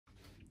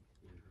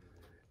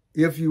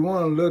if you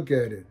want to look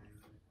at it,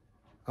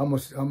 I'm gonna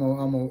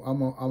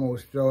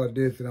start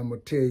this, and I'm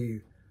gonna tell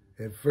you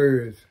at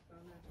first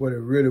what it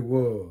really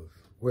was,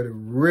 what it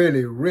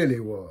really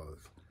was.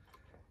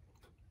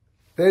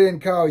 They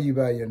didn't call you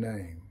by your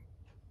name.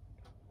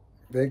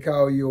 They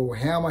call you a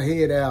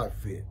hammerhead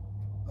outfit,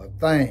 a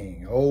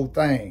thing, old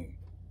thing.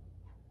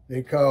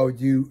 They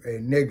called you a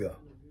nigger.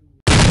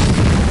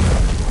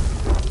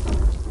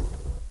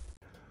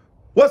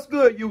 What's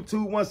good,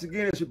 YouTube? Once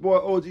again, it's your boy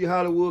OG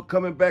Hollywood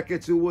coming back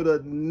at you with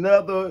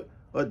another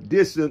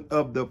edition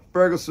of the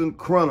Ferguson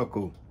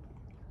Chronicle.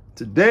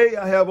 Today,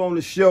 I have on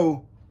the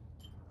show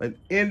an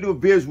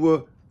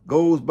individual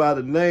goes by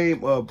the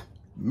name of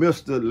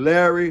Mr.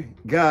 Larry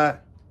Guy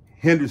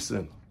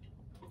Henderson.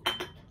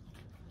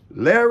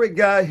 Larry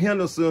Guy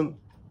Henderson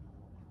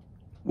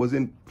was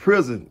in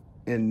prison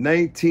in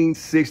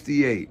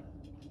 1968.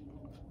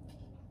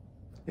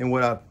 And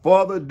without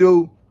further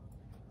ado,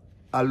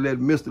 I let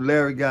Mr.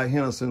 Larry Guy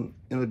Henderson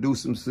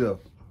introduce himself.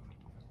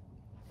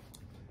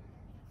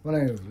 My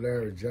name is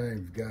Larry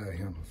James Guy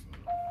Henderson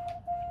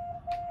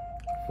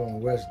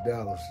from West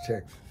Dallas,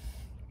 Texas.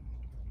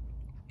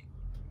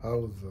 I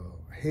was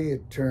a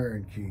head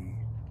turnkey,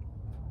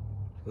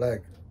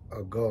 like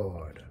a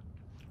guard.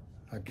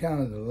 I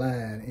counted the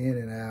line in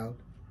and out.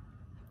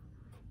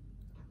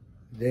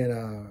 Then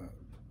I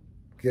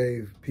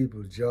gave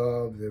people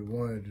jobs that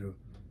wanted to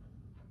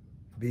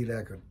be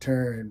like a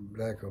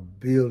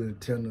building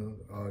tender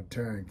or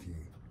turnkey.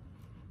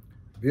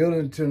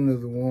 Building tender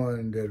is the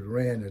one that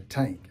ran the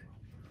tank.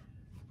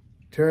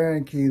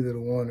 Turnkey is the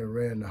one that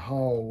ran the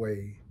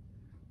hallway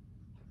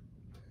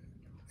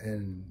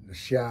and the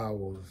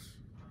showers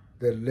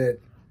that let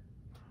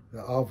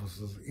the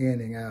officers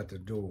in and out the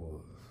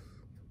doors.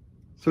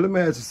 So let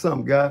me ask you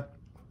something, Guy.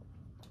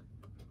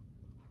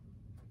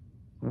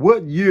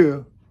 What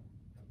year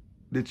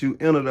did you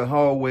enter the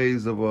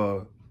hallways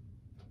of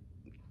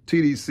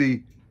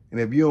TDC? And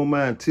if you don't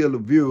mind, tell the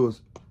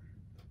viewers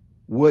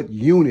what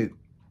unit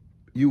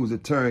you was a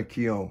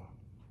turnkey on.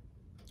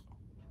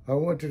 I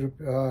went to into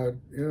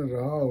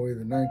the hallways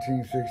in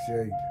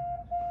 1968.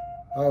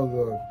 I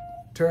was a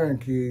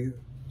turnkey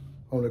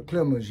on the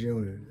Clemens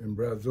Unit in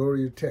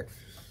Brazoria,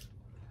 Texas.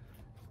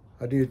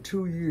 I did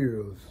 2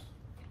 years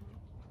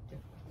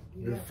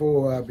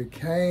before I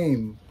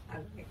became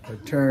a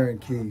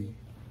turnkey.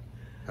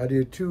 I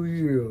did 2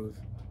 years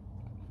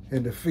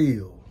in the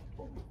field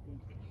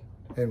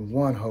in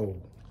one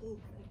hole.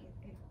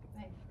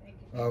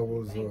 I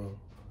was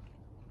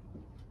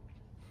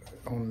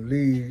on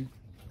lead,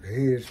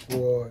 head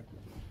squad.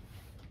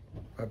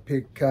 I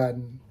picked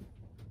cotton,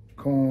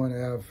 corn,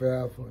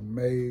 alfalfa, and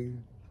maize,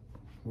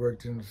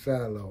 worked in the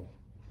silo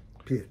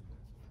pit.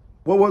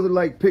 What was it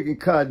like picking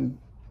cotton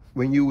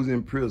when you was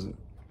in prison?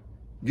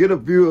 Get the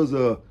viewers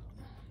a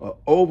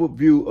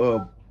overview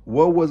of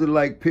what was it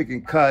like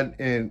picking cotton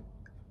and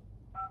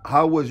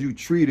how was you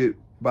treated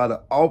by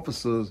the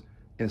officers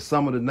and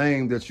some of the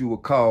names that you were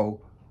called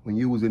when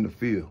you was in the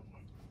field?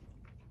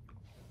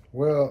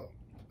 Well,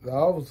 the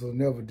officers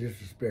never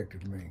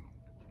disrespected me.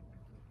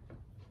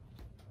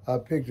 I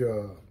picked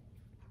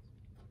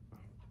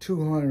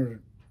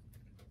 200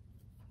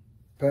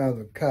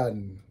 pounds of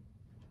cotton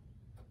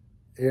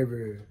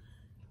every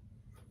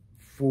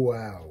 4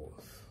 hours.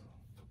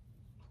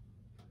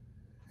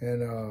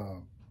 And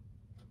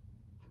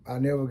I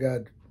never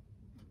got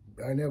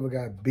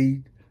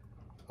beat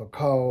or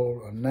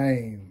called a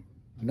name,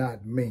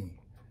 not me.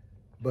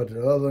 But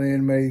the other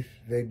inmates,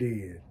 they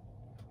did.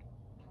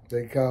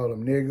 They called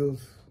them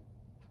niggers.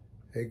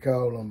 They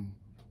called them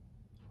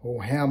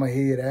old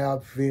hammerhead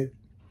outfit.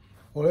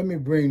 Well, let me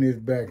bring this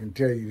back and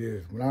tell you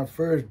this. When I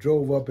first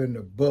drove up in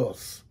the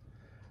bus,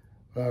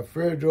 it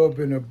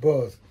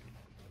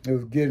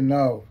was getting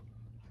off.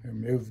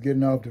 And it was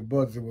getting off the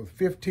bus. There was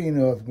 15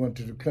 of us went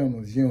to the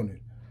Clemens Unit.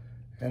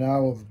 And I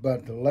was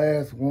about the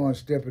last one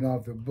stepping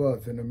off the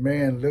bus. And the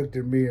man looked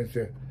at me and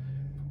said,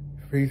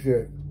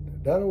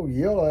 that old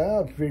yellow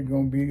outfit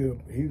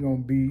he's gonna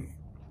be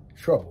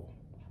trouble.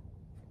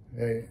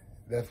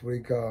 That's what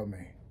he called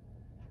me.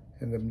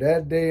 And from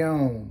that day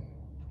on,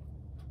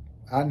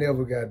 I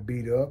never got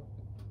beat up.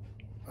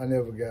 I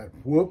never got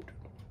whooped.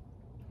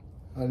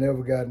 I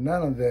never got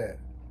none of that.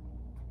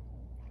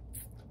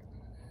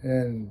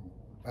 And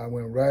I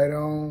went right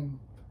on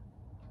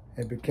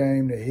and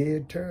became the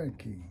head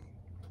turnkey.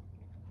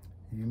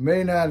 You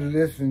may not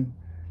listen,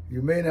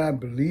 you may not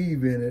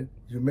believe in it,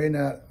 you may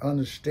not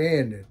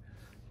understand it,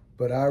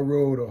 but I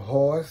rode a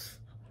horse.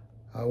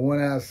 I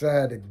went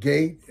outside the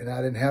gate and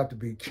I didn't have to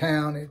be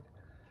counted.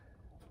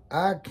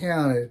 I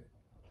counted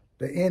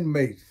the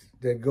inmates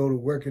that go to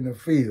work in the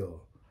field.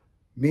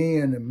 Me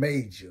and the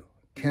major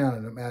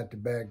counted them out the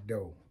back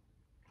door.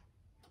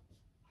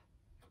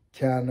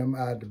 Counted them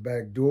out the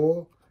back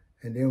door,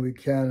 and then we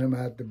counted them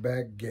out the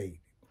back gate.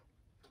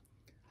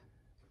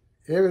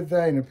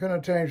 Everything, the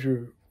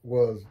penitentiary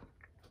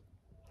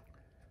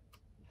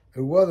it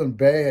wasn't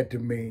bad to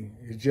me.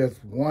 It's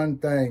just one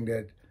thing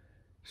that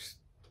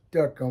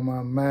stuck on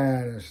my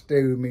mind and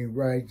stayed with me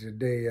right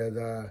today as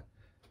I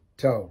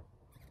talk.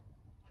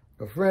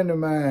 A friend of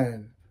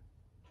mine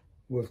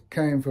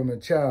came from a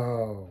chow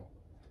hall,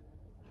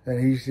 and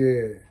he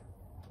said,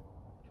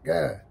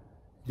 "God,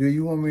 do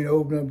you want me to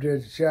open up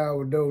that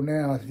shower door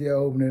now?" I said, "Yeah,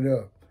 open it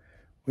up."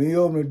 When he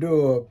opened the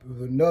door up, there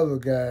was another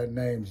guy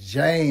named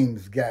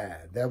James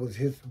Guy. That was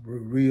his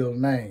real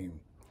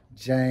name,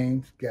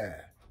 James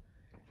Guy.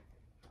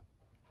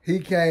 He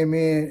came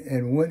in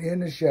and went in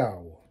the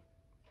shower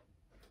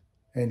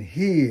and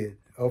hid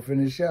off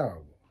in the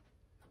shower.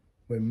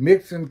 When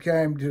Mixon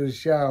came to the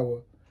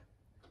shower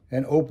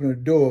and opened the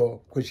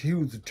door, because he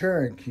was a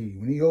turnkey,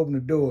 when he opened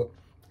the door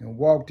and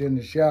walked in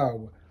the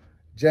shower,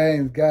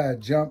 James Guy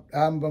jumped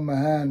out from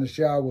behind the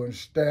shower and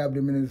stabbed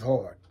him in his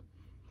heart,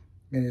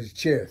 in his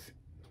chest.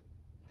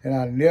 And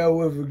I never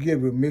will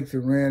forget when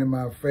Mixon ran in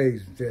my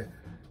face and said,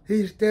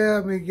 "He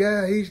stabbed me,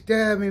 Guy, he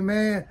stabbed me,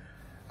 man."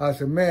 I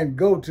said, "Man,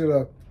 go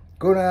down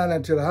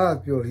there to the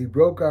hospital." He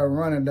broke out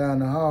running down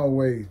the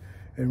hallway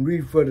and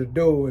reached for the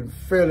door and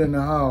fell in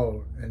the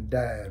hall and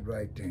died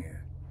right then.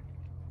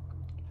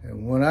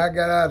 And when I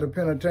got out of the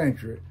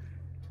penitentiary,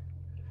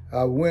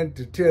 I went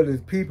to tell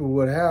his people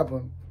what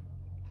happened.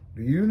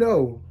 Do you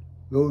know,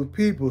 those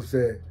people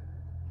said,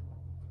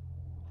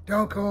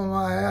 "Don't come in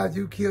my house,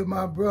 you killed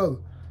my brother.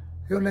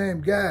 Your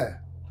name Guy."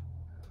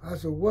 I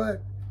said,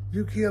 "What?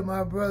 You killed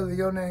my brother,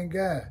 your name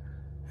Guy."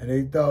 And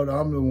they thought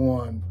I'm the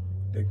one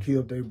that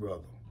killed their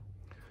brother.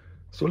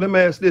 So let me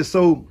ask this.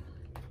 So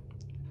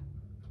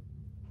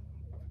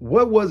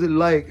what was it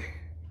like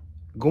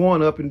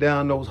going up and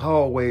down those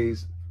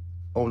hallways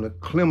on the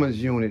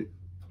Clemens Unit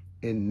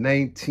in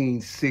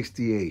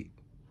 1968?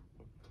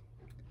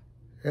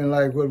 And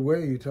like what way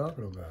are you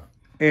talking about?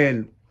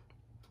 And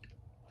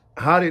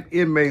how did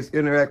inmates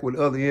interact with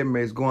other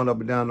inmates going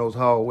up and down those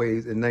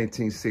hallways in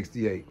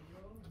 1968?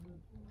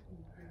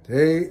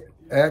 They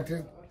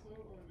acted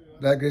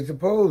like they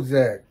supposed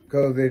to act,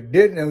 because they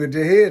didn't get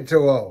their head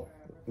tore off.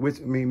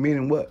 Which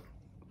meaning what?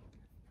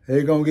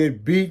 They're going to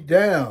get beat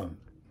down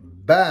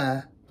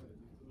by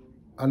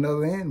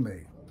another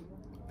inmate.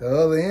 The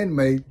other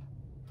inmate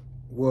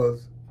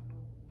was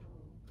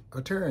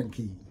a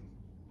turnkey.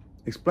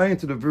 Explain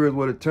to the viewers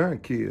what a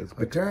turnkey is.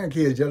 A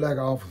turnkey is just like an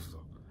officer.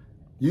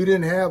 You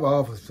didn't have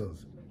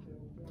officers.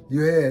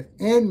 You had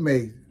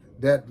inmates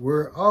that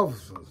were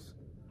officers.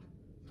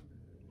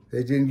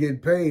 They didn't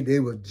get paid. They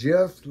were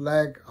just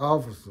like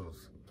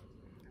officers.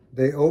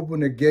 They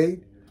opened the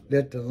gate,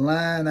 let the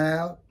line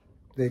out.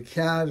 They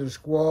counted the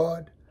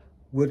squad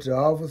with the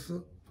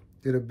officer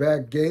to the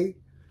back gate.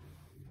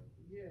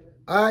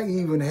 I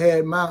even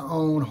had my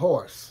own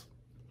horse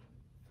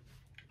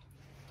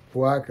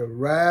where I could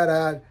ride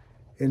out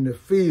in the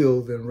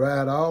fields and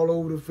ride all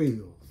over the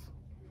fields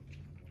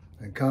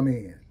and come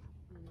in.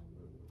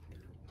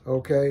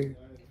 Okay?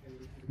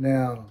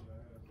 Now,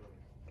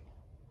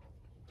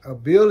 a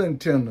building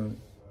tender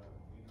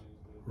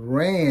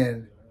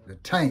ran the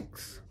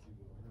tanks.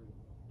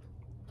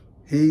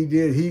 He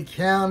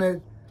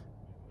counted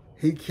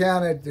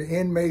the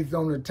inmates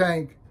on the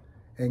tank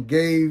and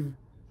gave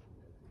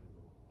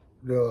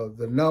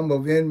the number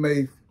of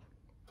inmates.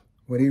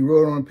 When he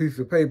wrote on a piece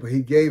of paper,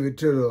 he gave it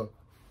to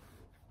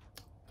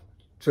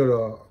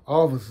the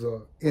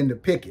officer in the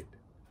picket.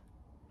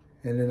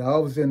 And then the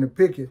officer in the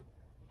picket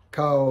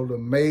called the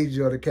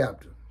major or the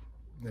captain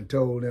and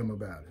told them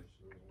about it.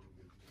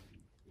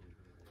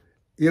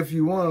 If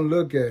you want to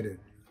look at it,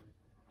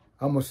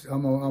 I'm gonna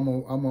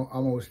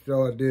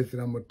start this,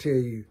 and I'm gonna tell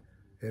you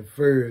at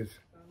first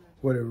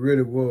what it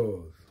really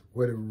was,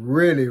 what it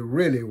really,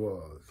 really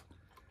was.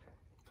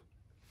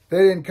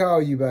 They didn't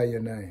call you by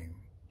your name.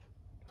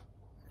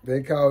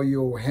 They call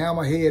you a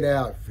hammerhead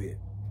outfit,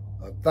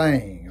 a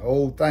thing, an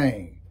old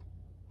thing.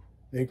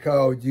 They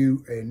called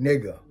you a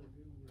nigger.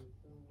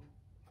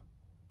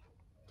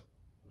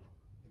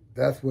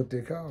 That's what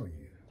they call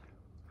you.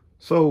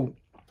 So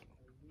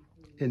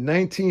in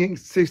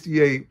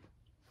 1968,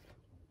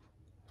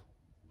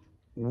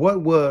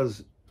 what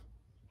was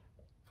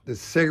the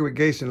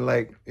segregation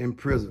like in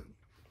prison?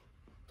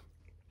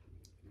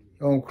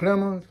 On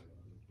Clemens,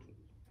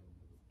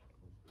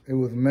 it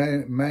was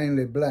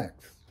mainly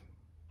blacks.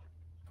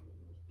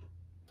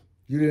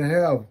 You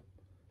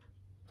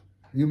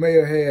may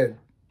have had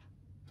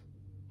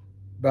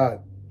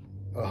about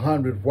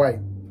 100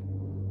 white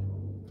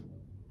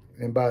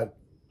and about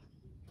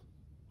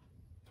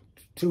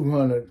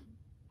 200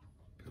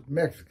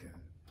 Mexican.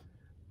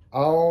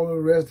 All the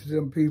rest of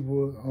them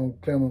people on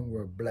Clemens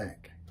were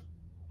black.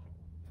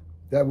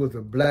 That was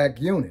a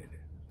black unit.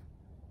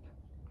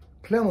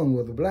 Clemens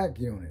was a black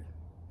unit.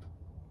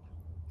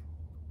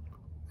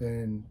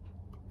 And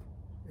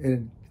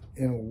in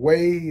a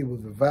way, it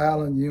was a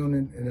violent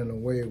unit, and in a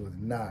way, it was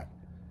not.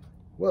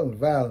 It wasn't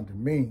violent to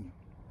me,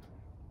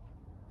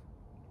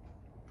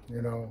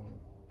 you know,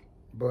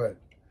 but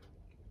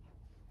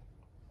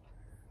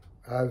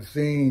I've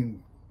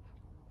seen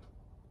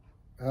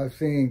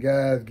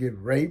guys get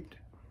raped,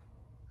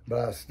 but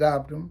I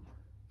stopped them.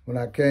 When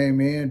I came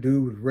in,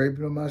 dude was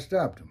raping them, I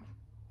stopped him.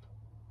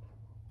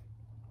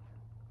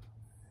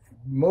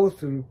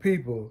 Most of the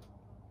people,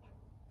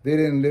 they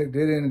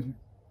didn't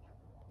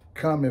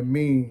come to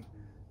me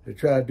to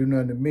try to do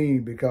nothing to me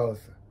because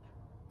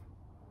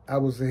I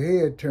was the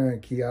head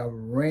turnkey. I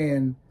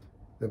ran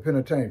the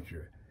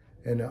penitentiary.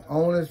 And the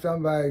only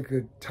somebody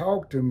could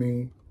talk to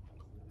me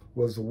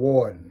was the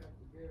warden.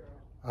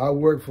 I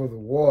worked for the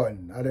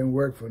warden. I didn't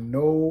work for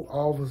no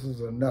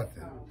officers or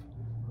nothing.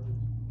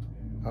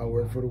 I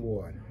worked for the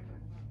warden.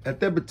 At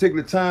that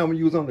particular time when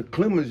you was on the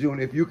Clemens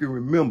unit, if you can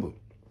remember,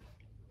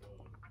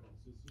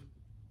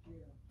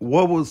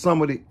 what was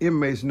some of the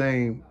inmates'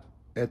 name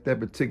at that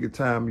particular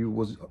time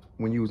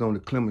when you was on the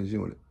Clemens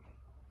unit?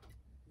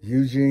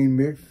 Eugene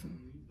Mixon,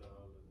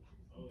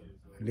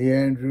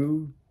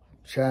 Leandrew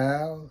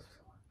Childs,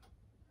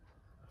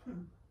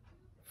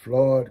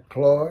 Floyd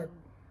Clark,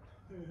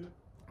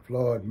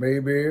 Floyd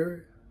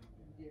Mayberry.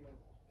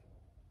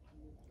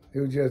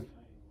 It was just,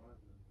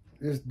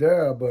 it's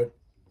there, but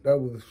that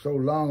was so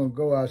long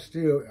ago, I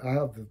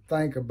have to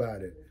think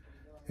about it.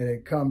 And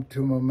it come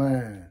to my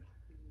mind.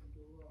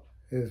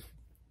 It's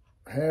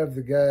half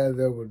the guys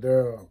that were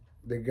there,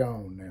 they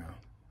gone now.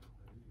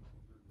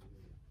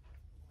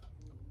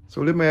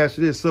 So let me ask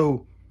you this.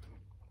 So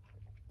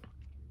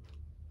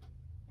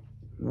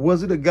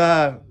was it a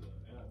guy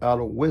out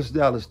of West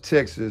Dallas,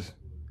 Texas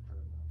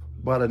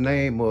by the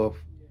name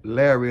of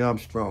Larry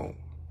Armstrong?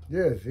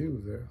 Yes, he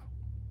was there.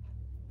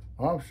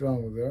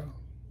 Armstrong was there.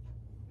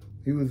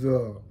 He was,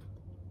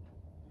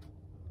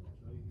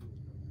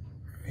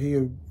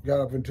 he got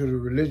up into the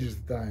religious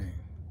thing.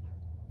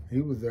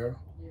 He was there.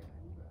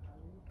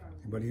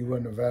 But he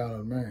wasn't a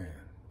violent man.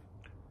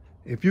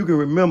 If you can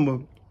remember,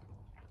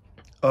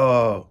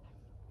 by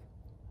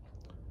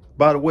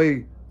the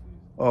way,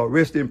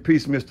 rest in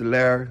peace, Mr.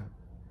 Larry.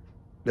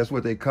 That's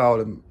what they called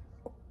him,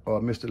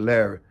 Mr.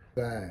 Larry.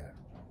 Died.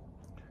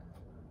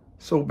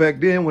 So back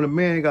then, when a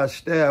man got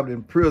stabbed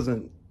in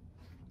prison,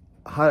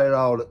 how did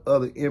all the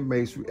other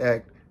inmates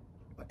react,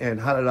 and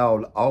how did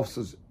all the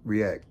officers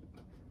react?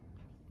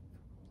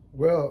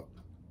 Well,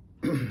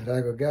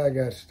 like a guy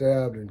got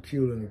stabbed and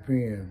killed in the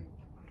pen,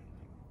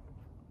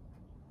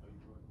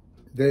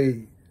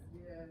 they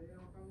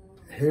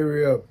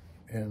hurry up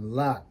and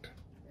locked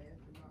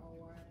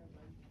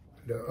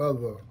the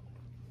other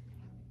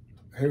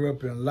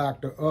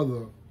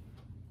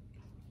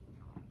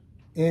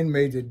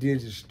inmate that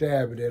did the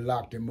stabbing. They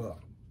locked him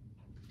up.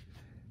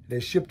 They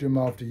shipped him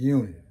off the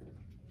unit,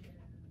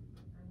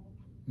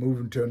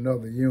 moving to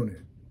another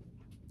unit.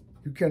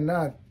 You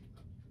cannot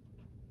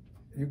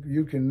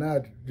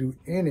do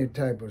any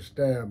type of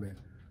stabbing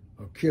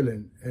or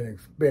killing and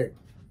expect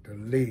to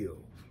live.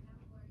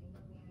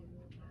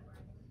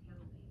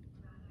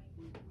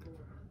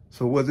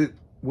 So was it,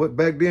 what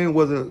back then,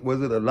 was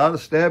it a lot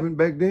of stabbing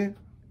back then?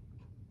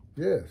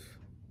 Yes.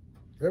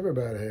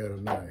 Everybody had a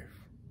knife,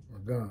 a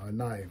gun, a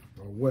knife,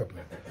 a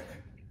weapon.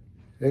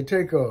 They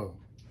take a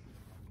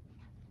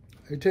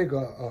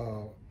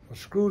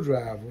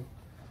screwdriver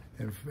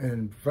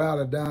and file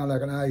it down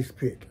like an ice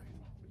pick.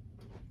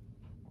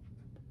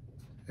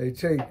 They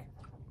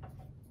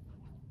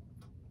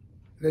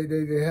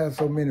have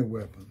so many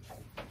weapons.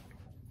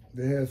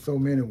 They had so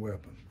many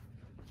weapons.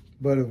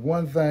 But it's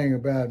one thing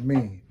about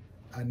me,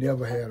 I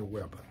never had a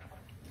weapon.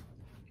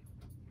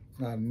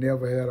 I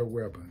never had a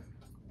weapon.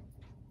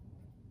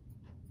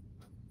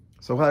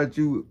 So how did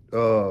you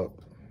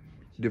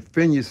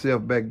defend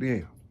yourself back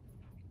then?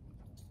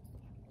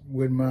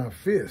 With my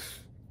fists.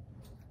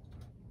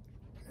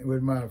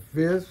 With my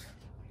fists.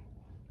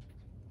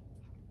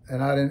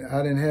 And I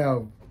didn't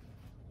have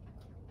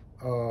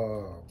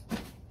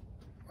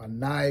a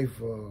knife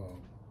or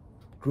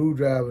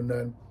screwdriver,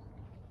 nothing.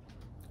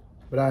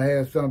 But I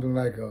had something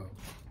like a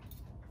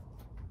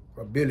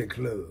billy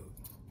club.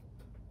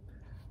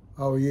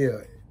 Oh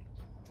yeah,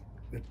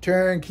 the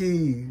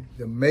turnkey,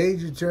 the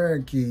major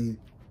turnkey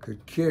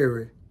could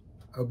carry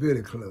a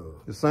billy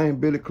club. The same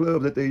billy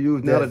club that they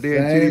use nowadays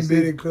in TDCJ? The same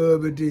billy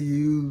club that they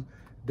use,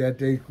 that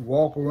they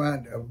walk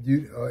around,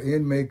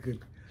 inmate could,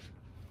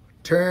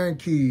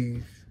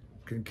 turnkeys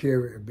can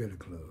carry a billy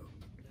club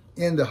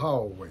in the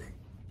hallway.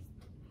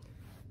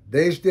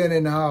 They stand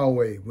in the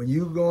hallway. When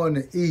you going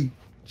to eat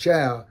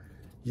chow,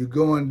 you're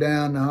going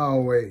down the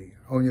hallway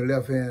on your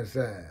left-hand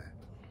side.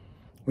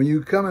 When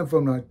you coming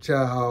from the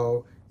chow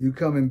hall, you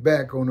coming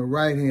back on the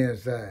right-hand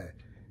side.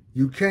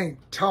 You can't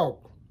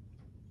talk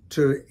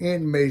to the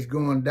inmates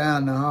going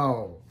down the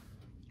hall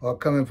or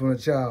coming from the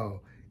chow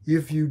hall.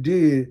 If you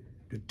did,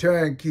 the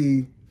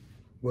turnkey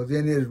was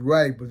in his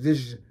right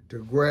position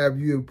to grab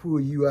you and pull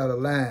you out of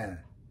line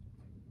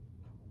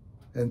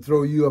and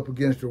throw you up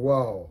against the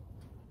wall.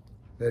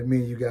 That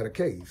means you got a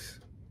case.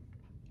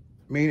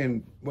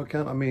 Meaning, what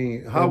kind, I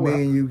mean, how? That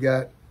means you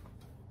got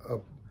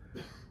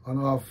an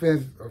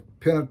offense, a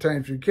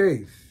penitentiary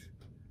case.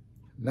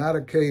 Not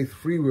a case,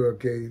 free will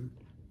case,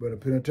 but a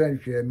penitentiary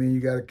case. I mean, you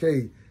got a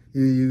case.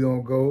 Either you're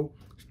gonna go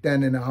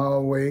stand in the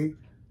hallway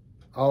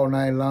all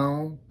night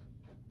long.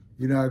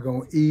 You're not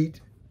gonna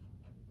eat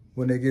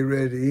when they get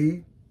ready to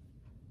eat.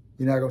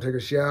 You're not gonna take a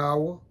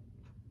shower.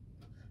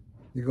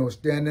 You're gonna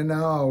stand in the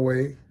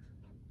hallway,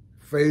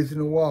 facing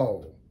the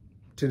wall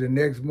till the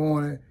next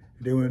morning.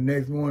 Then when the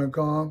next morning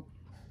comes,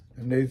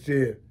 And they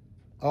said,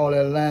 all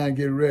that line,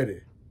 get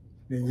ready.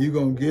 Then you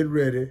gonna get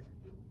ready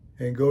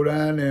and go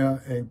down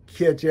there and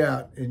catch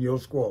out in your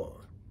squad.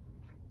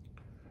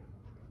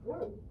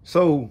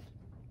 So,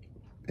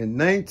 in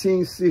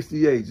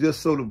 1968,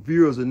 just so the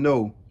viewers will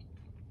know,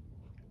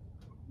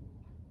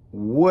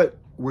 what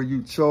were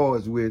you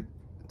charged with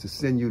to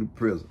send you to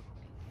prison?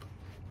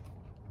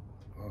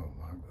 Oh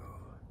my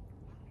God.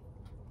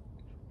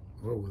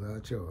 What was I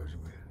charged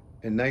with?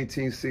 In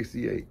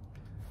 1968,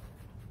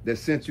 that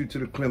sent you to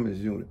the Clemens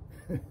Unit.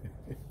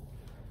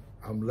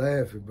 I'm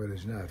laughing, but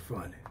it's not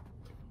funny.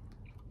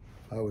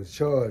 I was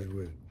charged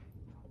with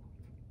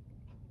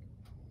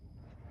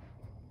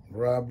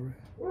robbery.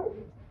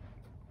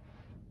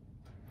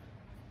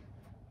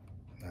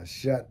 I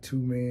shot 2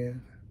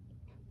 men.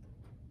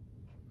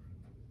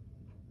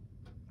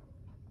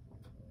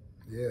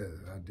 Yes,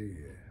 I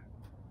did.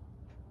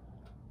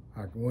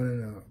 I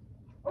went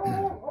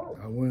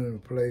in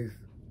a place,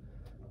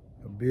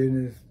 a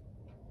business,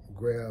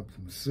 grabbed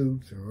some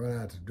suits and run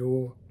out the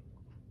door.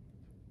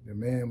 The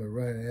man was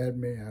running at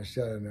me. I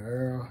shot in the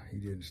air. He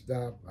didn't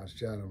stop. I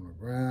shot on the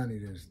ground. He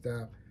didn't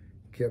stop.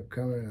 Kept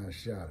coming. I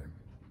shot him.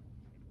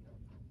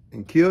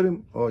 And killed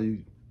him, or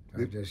you?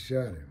 I just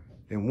shot him.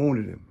 And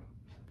wounded him.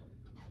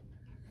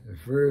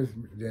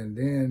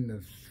 Then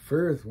the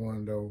first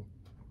one though,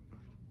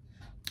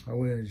 I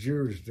went in the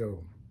jury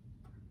store.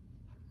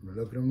 I'm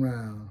looking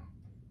around.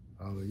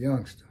 I was a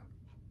youngster,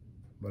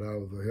 but I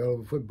was a hell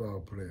of a football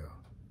player,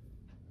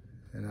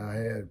 and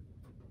I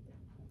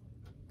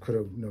could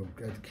have,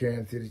 got the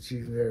Kansas City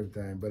Chiefs and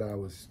everything, but I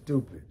was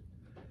stupid.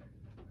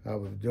 I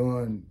was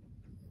going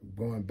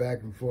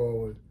back and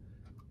forward.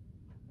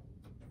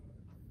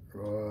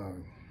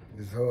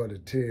 It's hard to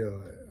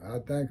tell. I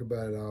think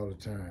about it all the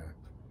time.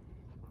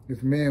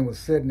 This man was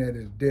sitting at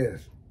his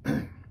desk,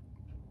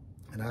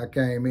 and I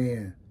came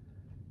in,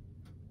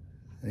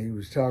 and he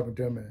was talking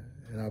to me,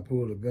 and I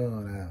pulled a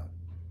gun out,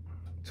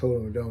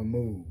 told him don't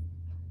move.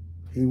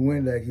 He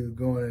went like he was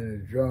going in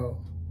the drawer,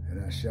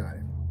 and I shot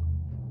him.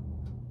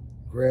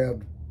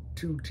 Grabbed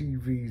 2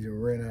 TVs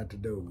and ran out the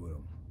door with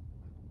them.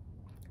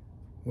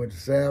 Went to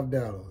South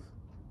Dallas,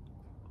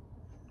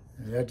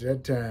 and at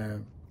that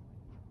time,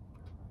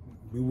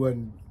 it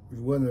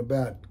wasn't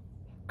about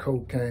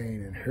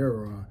cocaine and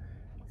heroin.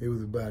 It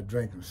was about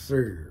drinking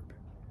syrup.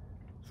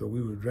 So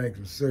we were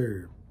drinking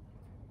syrup.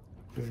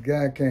 This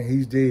guy came,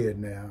 he's dead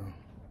now.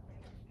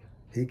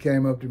 He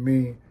came up to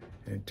me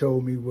and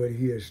told me what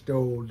he had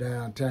stole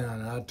downtown,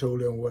 and I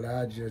told him what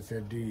I just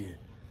had did.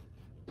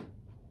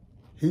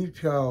 He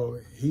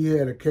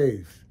had a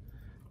case.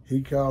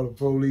 He called the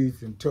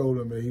police and told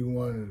them that he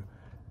wanted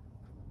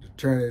to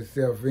turn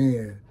himself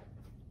in,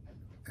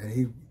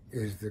 and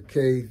it's the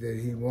case that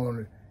he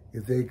wanted.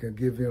 If they could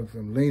give him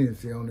some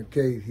leniency on the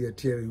case, he'll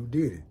tell you who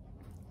did it.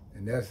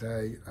 And that's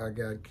how I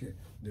got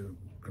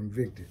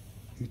convicted.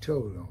 He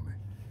told on me.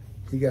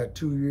 He got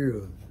 2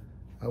 years.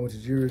 I went to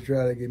jury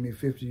trial, they gave me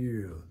 50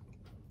 years.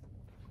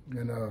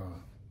 And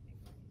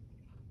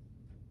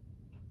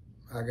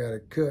I got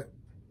it cut.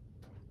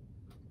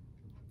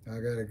 I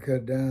got it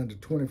cut down to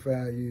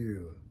 25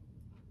 years.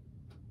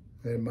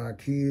 And my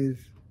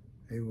kids,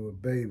 they were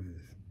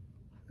babies.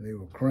 And they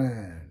were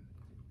crying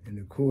in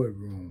the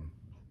courtroom.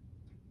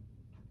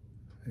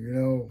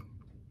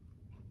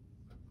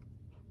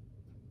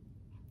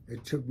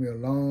 It took me a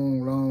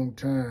long, long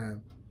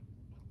time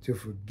to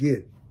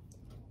forget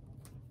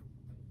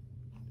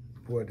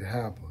what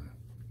happened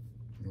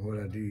and what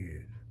I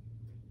did.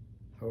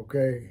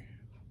 Okay?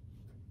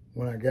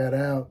 When I got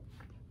out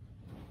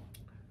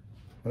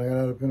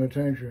of the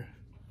penitentiary,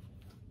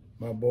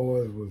 my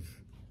boys was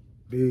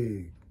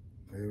big.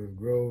 They was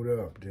growed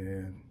up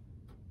then.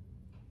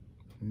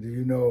 And do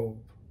you know,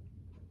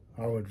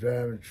 I was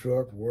driving a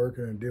truck,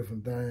 working and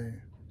different things.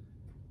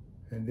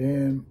 And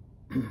then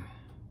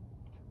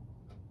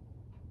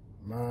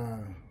my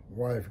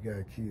wife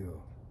got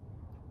killed.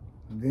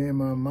 And then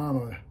my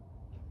mama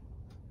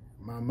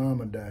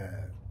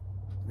died.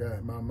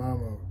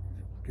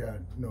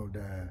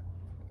 Died.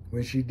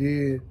 When she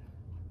did,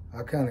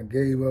 I kind of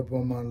gave up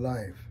on my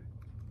life.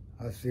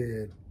 I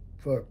said,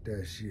 fuck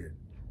that shit.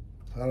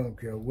 I don't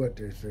care what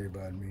they say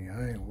about me.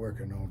 I ain't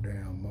working no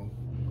damn more.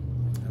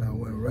 And I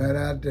went right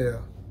out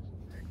there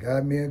and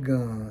got me a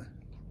gun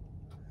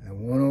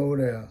and went over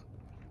there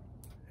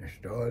and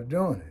started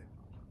doing it.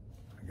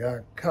 I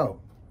got caught.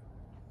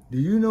 Do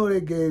you know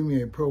they gave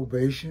me a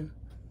probation?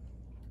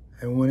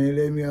 And when they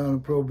let me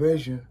on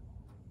probation,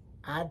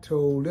 I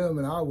told them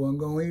that I wasn't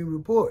going to even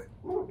report.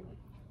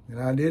 And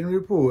I didn't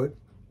report.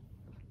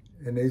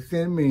 And they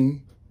sent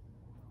me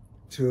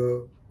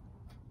to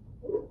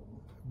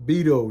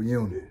Beto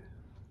Unit.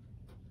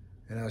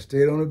 And I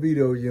stayed on the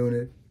Beto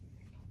Unit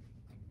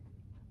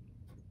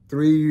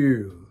 3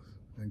 years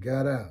and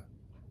got out.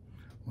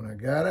 When I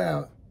got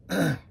out,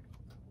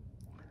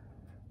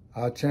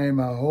 I changed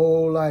my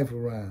whole life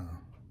around.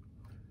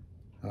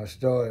 I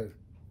started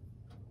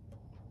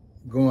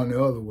going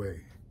the other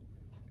way.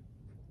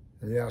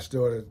 And then I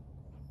started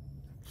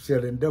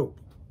selling dope.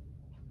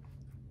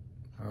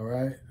 All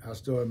right? I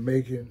started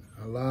making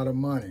a lot of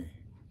money,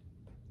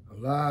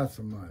 lots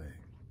of money.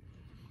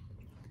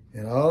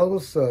 And all of a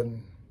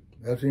sudden,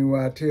 that's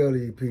why I tell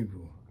these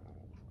people,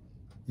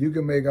 you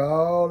can make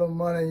all the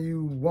money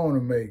you want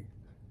to make,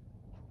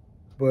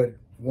 but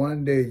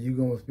one day you're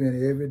going to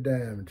spend every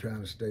dime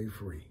trying to stay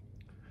free.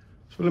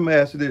 So let me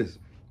ask you this.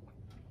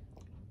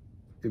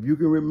 If you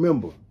can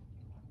remember,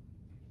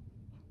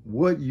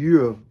 what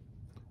year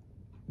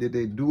did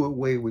they do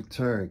away with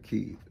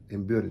turnkey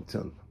in building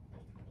tunnel?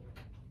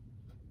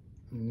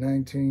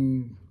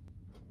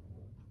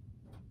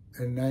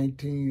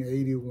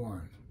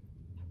 1981.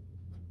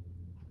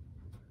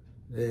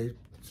 They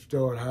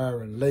started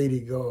hiring lady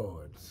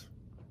guards.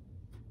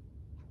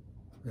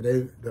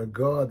 The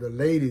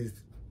ladies,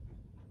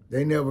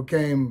 they never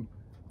came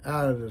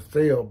out of the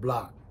cell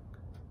block.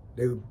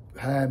 They would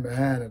hide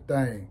behind a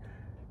thing.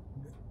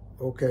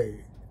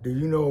 Okay, do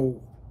you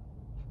know,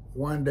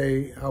 one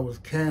day I was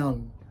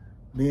counting,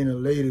 me and a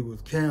lady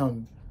was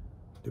counting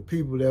the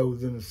people that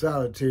was in the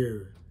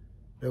solitary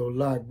that was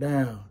locked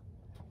down.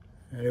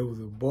 And there was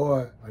a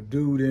boy, a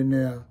dude in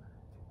there,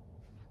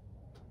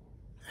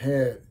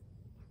 had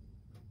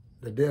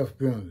the death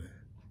penalty.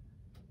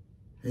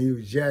 And he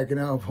was jacking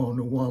off on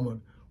the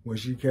woman when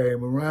she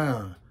came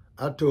around.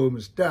 I told him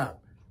to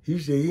stop. He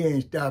said he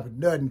ain't stopping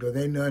nothing because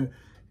ain't nothing,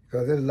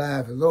 because his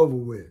life is over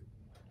with.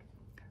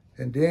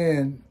 And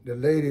then the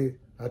lady,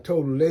 I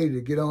told the lady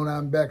to get on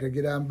out back and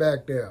get on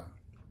back there.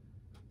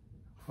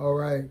 All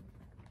right.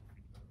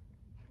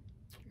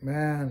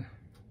 Man,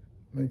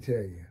 let me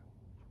tell you.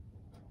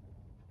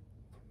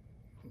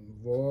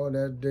 Boy,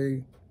 that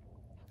day,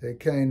 they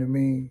came to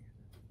me,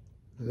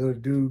 the little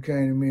dude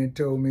came to me and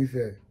told me, he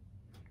said,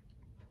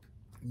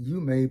 you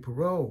made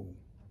parole.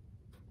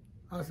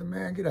 I said,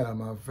 man, get out of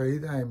my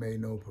face. I ain't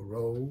made no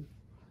parole.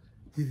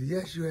 He said,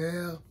 yes, you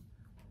have.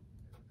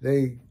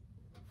 They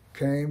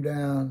came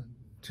down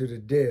to the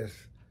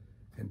desk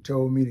and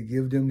told me to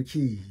give them the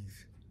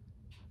keys.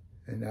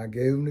 And I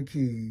gave them the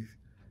keys,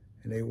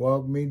 and they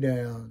walked me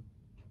down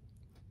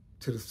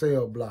to the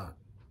cell block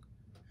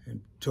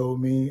and told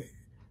me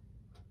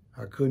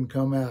I couldn't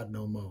come out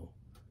no more.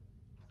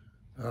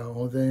 The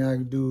only thing I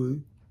could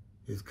do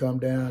is come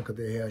down because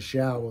they had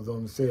showers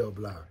on the cell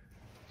block.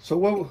 So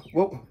what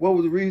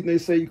was the reason they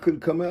say you couldn't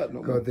come out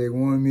no more? Because they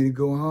wanted me to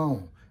go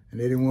home, and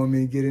they didn't want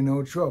me to get in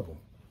no trouble.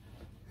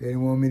 They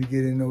didn't want me to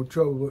get in no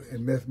trouble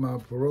and mess my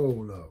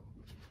parole up.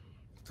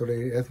 So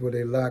that's why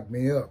they locked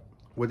me up.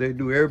 Would they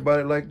do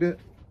everybody like that?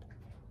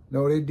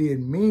 No, they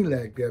did me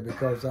like that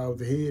because I was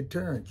the head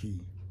turnkey.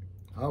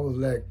 I was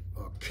like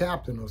a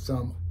captain or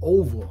something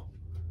over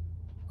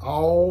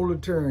all the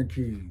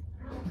turnkeys.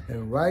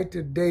 And right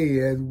today,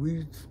 as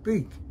we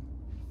speak,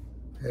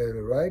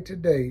 right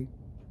today,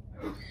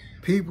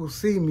 people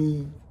see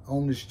me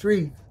on the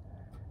street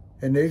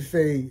and they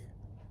say,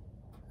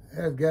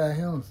 that's Guy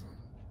Henderson.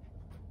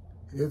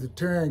 There's a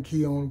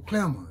turnkey on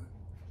Clemens.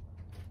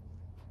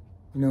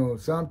 You know,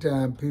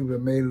 sometimes people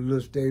have made a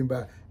little statement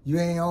about, you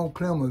ain't on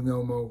Clemens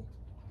no more.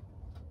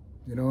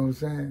 You know what I'm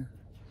saying?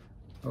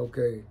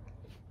 Okay.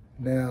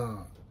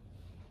 Now,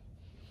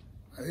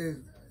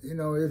 you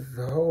know, it's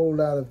a whole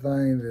lot of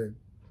things that,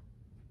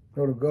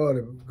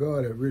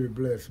 God has really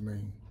blessed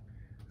me.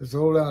 There's a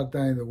whole lot of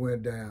things that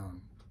went down.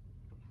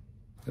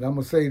 And I'm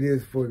going to say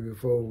this for you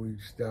before we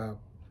stop.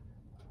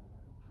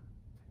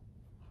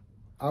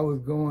 I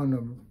was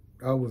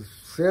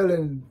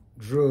selling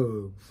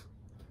drugs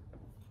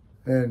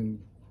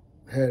and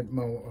had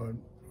my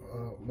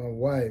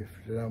wife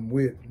that I'm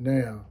with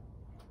now,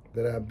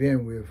 that I've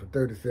been with for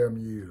 37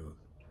 years.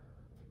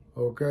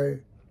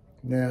 Okay?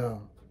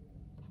 Now,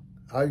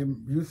 I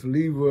used to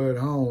leave her at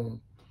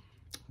home,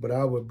 but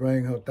I would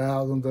bring her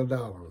thousands of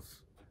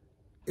dollars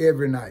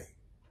every night.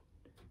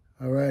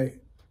 All right?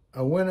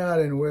 I went out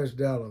in West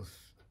Dallas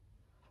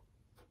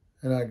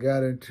and I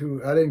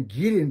didn't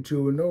get into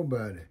it with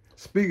nobody.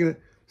 Speaking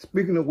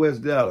of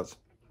West Dallas,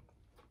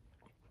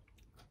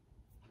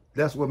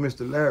 that's where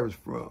Mr. Larry's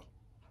from.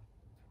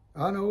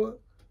 I know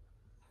it.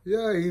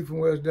 Yeah, he's from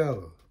West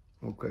Dallas.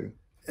 Okay.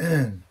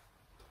 And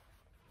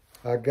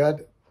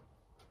and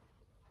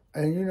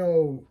you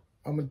know,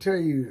 I'm going to tell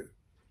you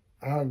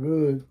how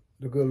good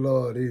the good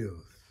Lord is,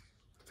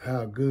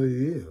 how good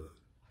he is.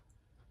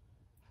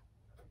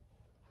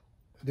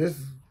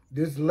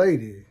 This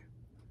lady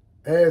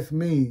asked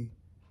me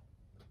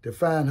to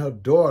find her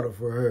daughter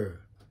for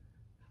her,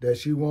 that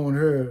she want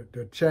her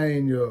to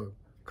change her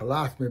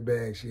colostomy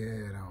bag she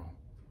had on.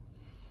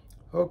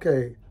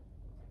 Okay,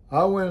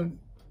 I went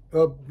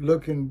up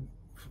looking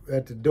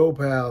at the dope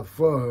house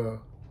for her,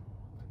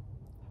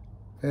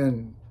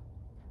 and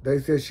they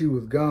said she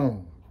was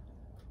gone.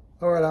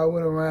 All right, I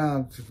went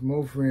around to some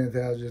old friends'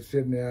 house, just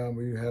sitting there, and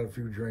we had a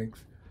few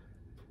drinks.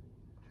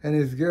 And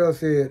this girl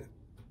said,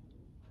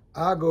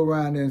 I'll go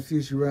around there and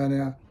see she around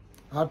there.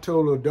 I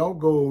told her, don't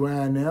go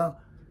around there.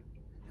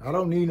 I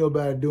don't need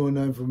nobody doing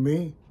nothing for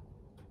me.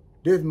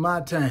 This is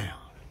my town.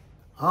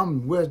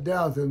 I'm in West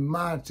Dallas, it's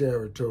my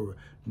territory.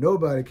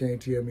 Nobody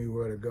can't tell me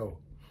where to go.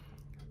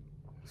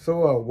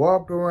 So I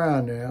walked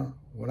around there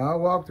when I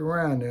walked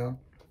around now,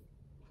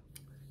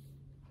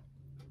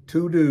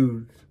 2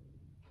 dudes,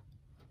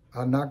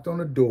 I knocked on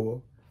the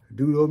door. The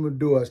dude opened the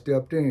door, I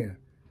stepped in.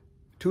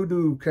 2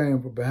 dudes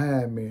came from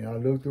behind me. I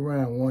looked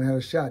around. One had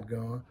a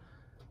shotgun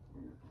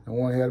and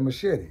one had a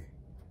machete.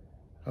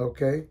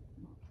 Okay?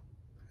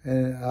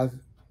 And I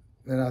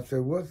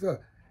said, what's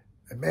up?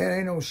 Man,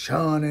 ain't no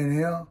Sean in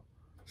here.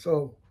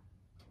 So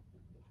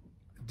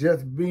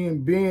just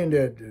being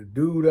that the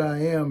dude I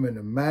am and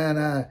the man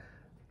I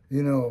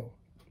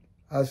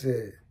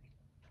said,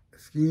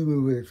 excuse me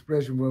with the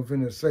expression what I'm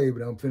finna say,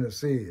 but I'm finna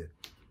say it.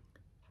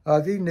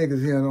 These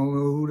niggas here don't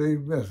know who they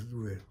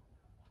messing with.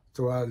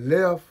 So I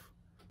left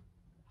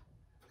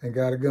and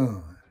got a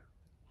gun.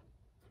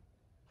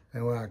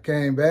 And when I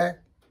came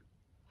back,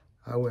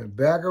 I went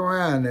back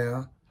around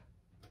now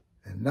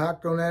and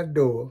knocked on that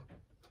door.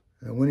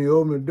 And when he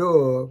opened the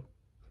door,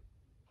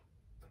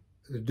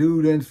 the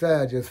dude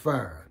inside just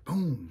fired.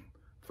 Boom,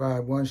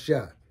 fired 1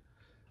 shot.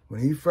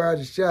 When he fired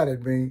the shot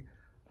at me,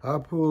 I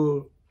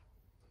pulled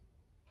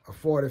a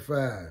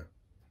 .45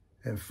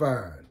 and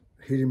fired,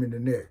 hit him in the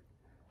neck.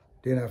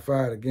 Then I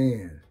fired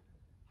again.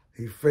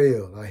 He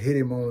fell. I hit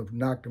him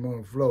knocked him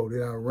on the floor.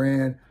 Then I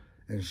ran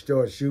and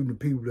started shooting the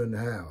people in the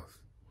house.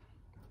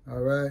 All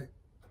right?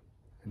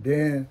 And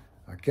then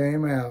I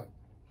came out,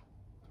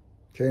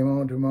 came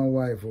on to my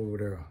wife over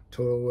there,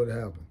 told her what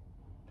happened.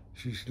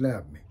 She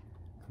slapped me.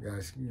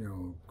 Guys,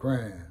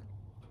 crying.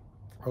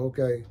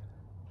 Okay.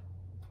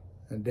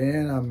 And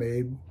then I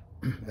made,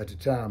 at the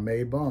time,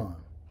 made bond.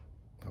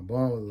 My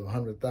bond was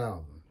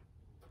 $100,000.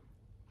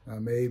 I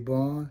made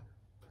bond,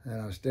 and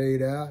I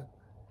stayed out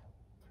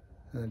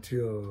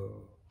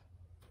until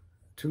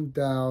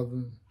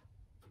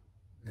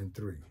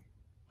 2003.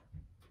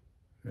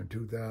 In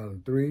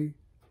 2003,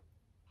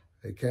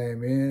 they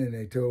came in and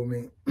they told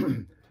me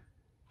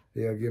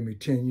they'll give me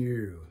 10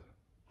 years.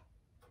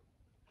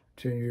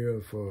 10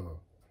 years for,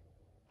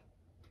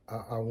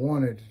 I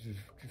wanted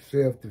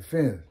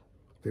self-defense.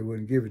 They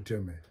wouldn't give it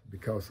to me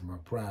because of my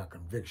prior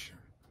conviction.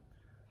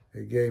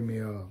 They gave me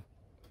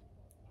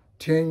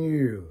 10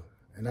 years.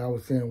 And I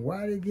was saying,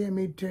 why they give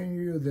me 10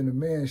 years and the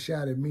man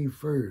shot at me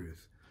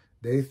first?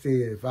 They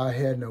said if I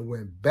hadn't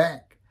went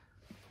back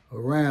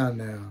around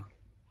now,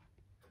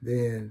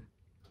 then,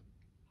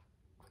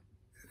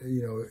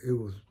 it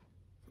was,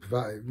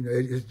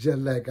 it's just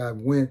like I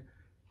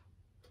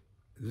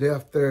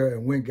left there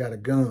and went got a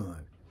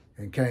gun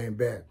and came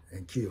back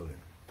and killed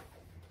him.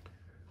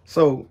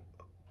 So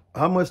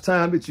how much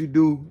time did you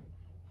do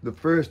the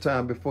first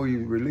time before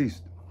you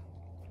released?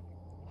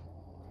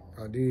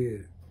 I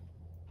did.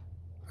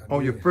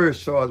 On your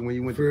first charge when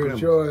you went to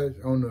Clemens?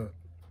 First charge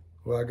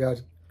I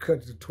got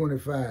cut to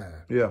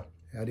 25. Yeah.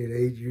 I did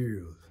 8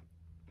 years.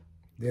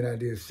 Then I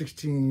did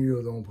 16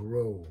 years on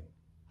parole.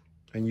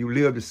 And you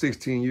lived the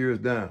 16 years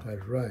down?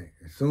 That's right.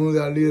 As soon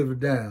as I lived it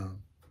down,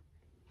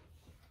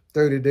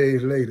 30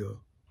 days later,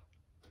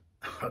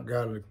 I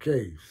got a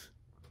case.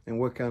 And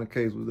what kind of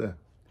case was that?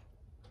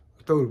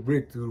 I threw a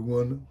brick through the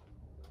window.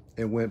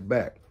 And went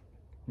back?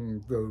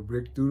 Threw a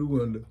brick through the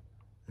window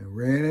and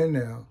ran in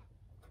there.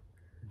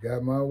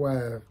 Got my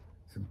wife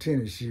some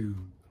tennis shoes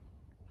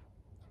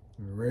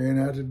and ran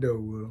out the door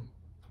with them.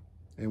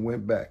 And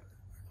went back?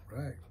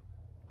 Right.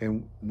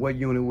 And what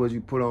unit was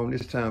you put on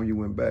this time you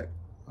went back?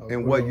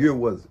 And what year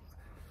was it?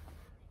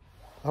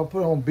 I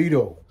put on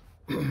Beto.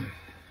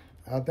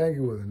 I think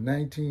it was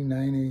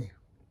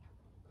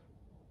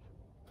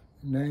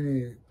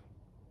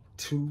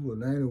 1992 or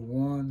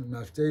 91, and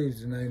I stayed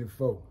in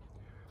 94.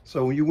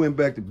 So when you went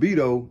back to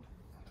Beto,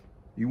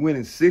 you went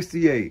in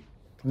 68.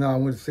 No, I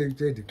went to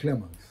 68 to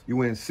Clemens. You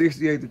went in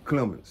 68 to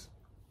Clemens.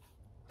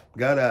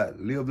 Got out,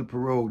 lived the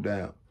parole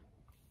down,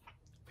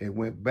 and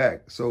went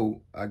back.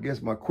 So I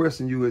guess my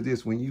question to you is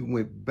this: when you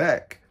went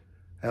back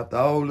after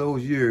all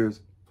those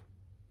years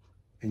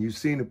and you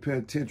seen the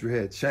penitentiary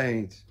had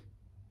changed,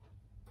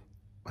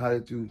 how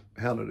did you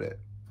handle that?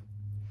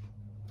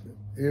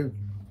 It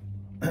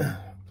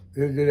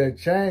had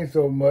changed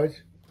so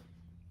much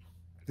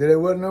that there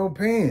wasn't no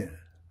pen.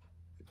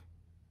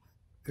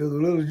 It was a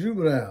little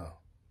juvenile.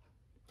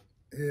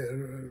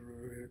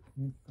 It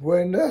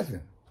wasn't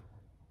nothing.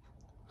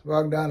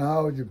 Walking down the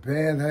hall with your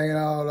pants hanging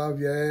all off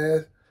your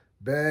ass,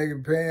 bag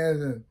of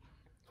pants,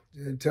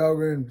 and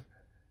talking.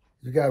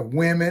 You got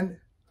women.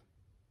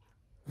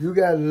 You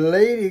got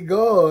lady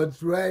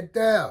guards right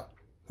there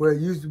where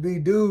it used to be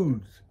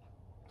dudes.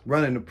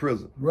 Running the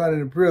prison. Running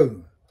the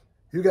prison.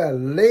 You got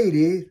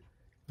ladies,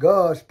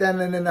 guards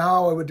standing in the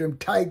hallway with them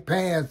tight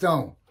pants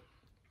on,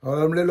 or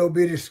them little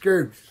bitty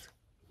skirts.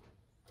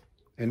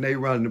 And they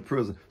running the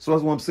prison. So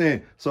that's what I'm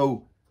saying.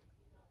 So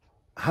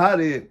how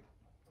did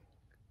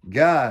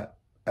Guy,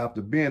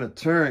 after being a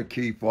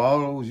turnkey for all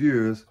those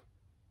years,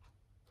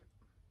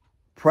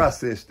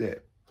 process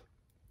that?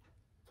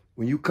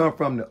 When you come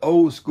from the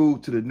old school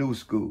to the new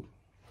school?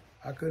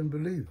 I couldn't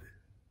believe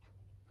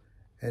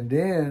it. And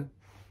then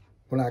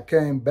when I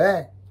came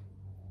back,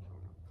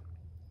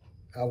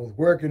 I was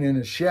working in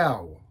the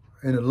shower,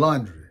 in the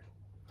laundry.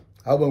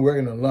 I wasn't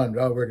working in the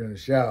laundry. I was working in the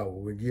shower.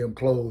 We give them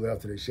clothes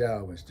after they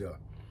shower and stuff.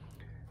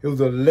 It was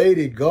a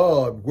lady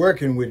guard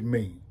working with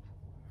me.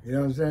 You know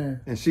what I'm saying?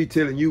 And she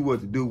telling you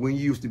what to do when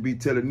you used to be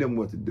telling them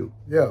what to do.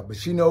 Yeah,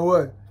 but you know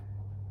what?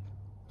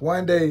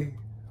 One day,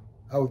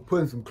 I was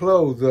putting some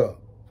clothes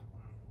up.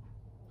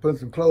 Putting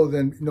some clothes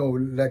in, you know,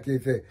 like they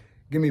say,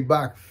 give me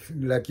box,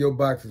 like your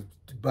box is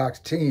box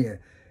 10.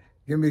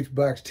 Give me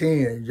box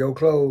 10, your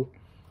clothes.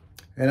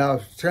 And I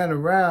was turning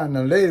around, and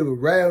the lady was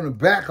right on the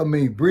back of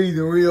me,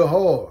 breathing real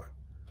hard.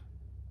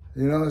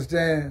 You know what I'm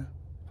saying?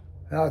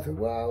 And I said,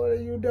 wow, what are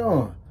you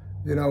doing?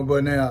 You know,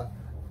 but now,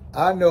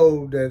 I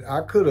know that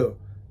I could have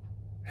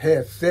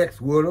had sex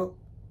with her,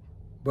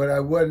 but I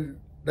wasn't,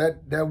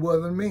 that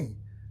wasn't me.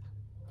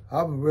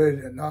 I was ready,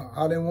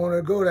 I didn't want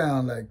to go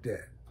down like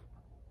that,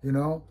 you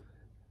know?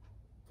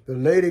 The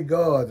lady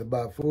guards,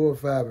 about 4 or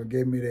 5, and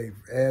gave me their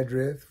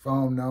address,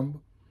 phone number,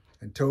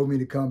 and told me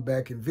to come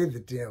back and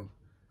visit them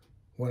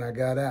when I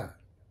got out.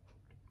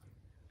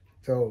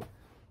 So,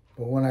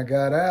 but when I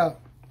got out,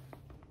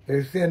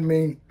 they sent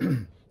me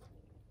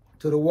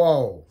to the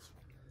walls.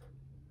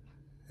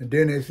 And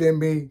then they sent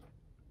me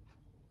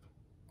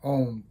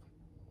on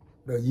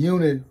the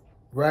unit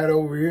right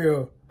over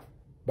here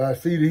by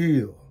Cedar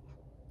Hill.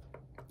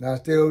 And I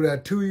stayed over there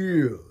 2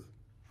 years.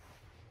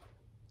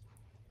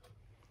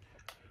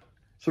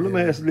 So let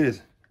me ask you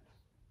this.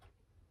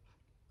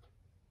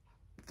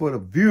 For the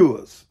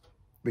viewers,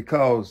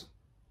 because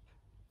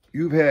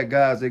you've had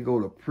guys that go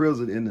to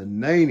prison in the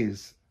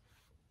 90s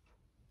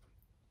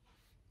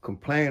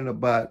complaining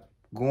about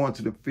going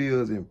to the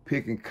fields and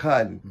picking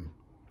cotton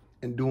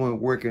and doing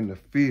work in the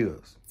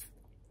fields.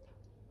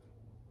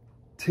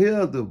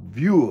 Tell the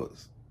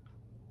viewers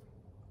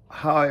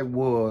how it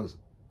was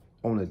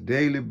on a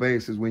daily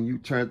basis when you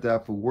turned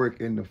out for work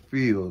in the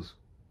fields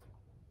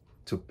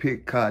to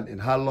pick cotton,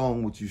 and how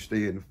long would you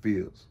stay in the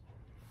fields?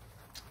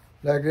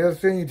 Like they'll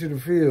send you to the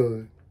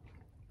field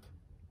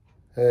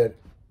you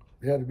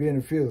had to be in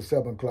the field at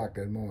 7 o'clock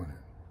that morning.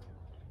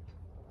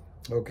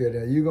 Okay,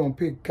 now you're gonna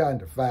pick cotton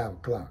to 5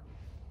 o'clock.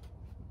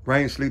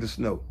 Rain, sleet, or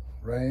snow?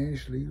 Rain,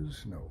 sleet, or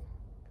snow.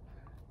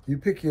 You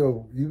pick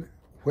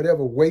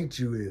whatever weight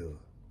you is,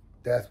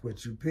 that's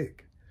what you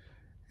pick.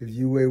 If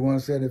you weigh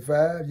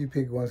 175, you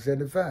pick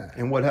 175.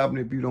 And what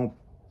happens if you don't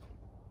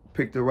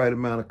pick the right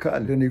amount of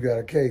cotton? Then you got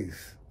a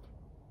case.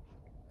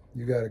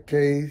 You got a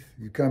case,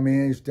 you come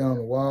in, you stand on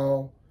the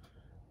wall,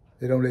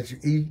 they don't let you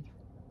eat.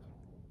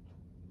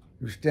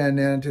 You stand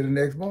there until the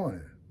next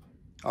morning.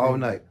 All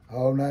night?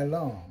 All night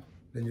long.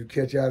 Then you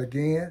catch out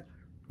again,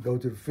 go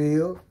to the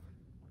field,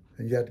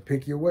 and you have to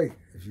pick your weight.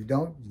 If you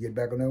don't, you get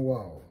back on that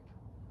wall.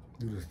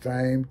 Do the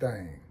same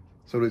thing.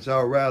 So that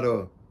y'all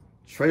rather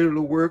trailer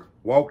to work,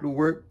 walk to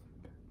work?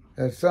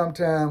 And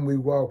sometimes we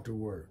walk to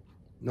work.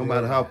 No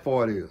matter how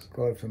far it is?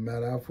 No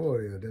matter how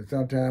far it is. Then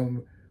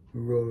sometimes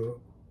we rode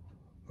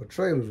a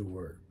trailer to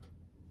work.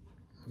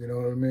 You know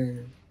what I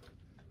mean?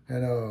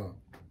 And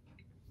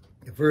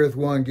the first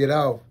one get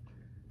off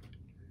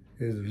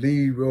is the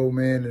lead road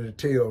man and the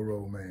tail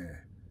road man.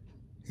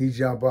 He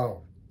jump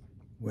off.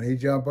 When he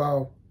jump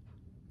off,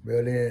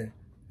 well then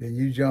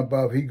you jump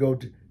off. He go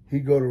to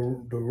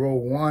the row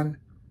 1.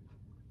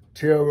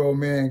 Tail road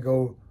man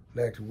go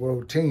like to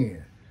row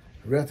 10.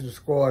 The rest of the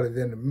squad is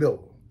in the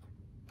middle.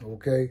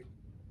 Okay?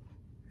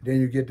 Then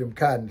you get them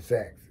cotton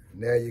sacks.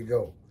 And there you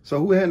go. So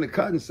who handed the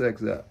cotton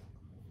sacks out?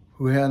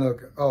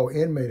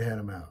 Inmate hand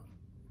them out.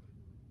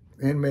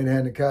 Inmate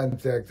hand the cotton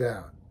sacks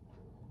out.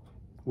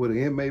 Would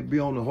the inmate be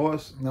on the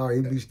horse? No,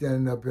 he'd be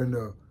standing up in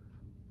the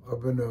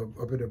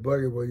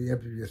bucket where you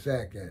empty your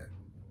sack at.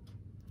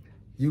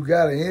 You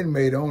got an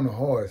inmate on the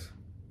horse,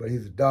 but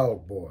he's a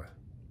dog boy.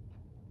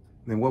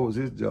 And what was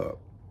his job?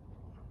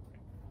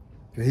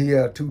 He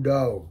had 2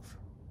 dogs.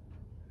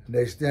 And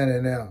they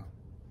standing there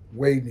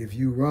waiting. If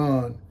you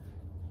run,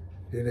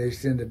 then they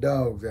send the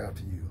dogs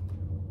after you.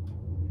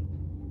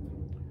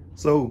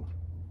 So,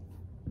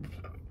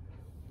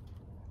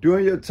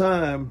 during your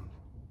time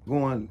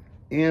going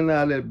in and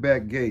out of that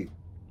back gate,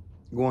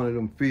 going to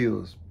them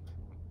fields,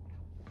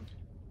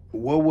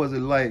 what was it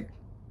like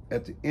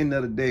at the end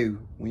of the day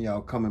when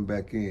y'all coming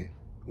back in,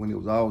 when it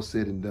was all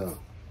said and done?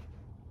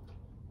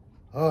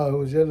 Oh, it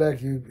was just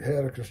like you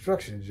had a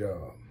construction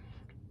job.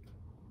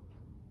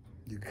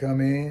 You come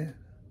in,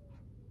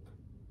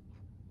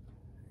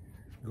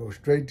 go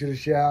straight to the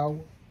shower,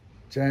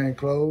 change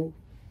clothes,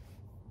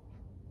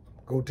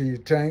 go to your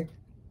tank.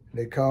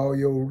 They call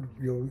your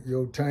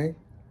tank,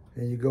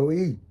 and you go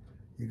eat.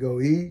 You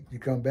go eat, you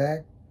come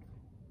back.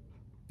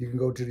 You can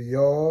go to the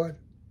yard,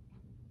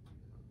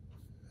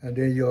 and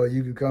then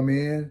you can come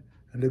in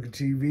and look at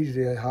TV.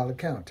 They holler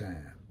count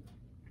time.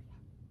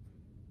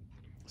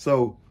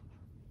 So,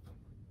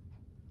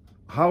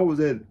 how was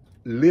that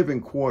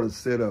living quarters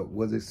set up?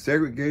 Was it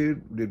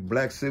segregated? Did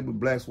blacks sit with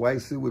blacks,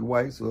 whites sit with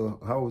whites, or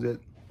how was it?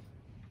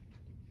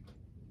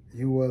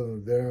 You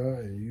wasn't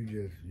there, and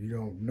you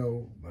don't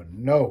know, but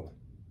no.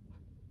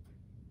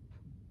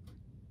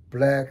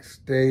 Blacks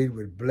stayed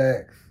with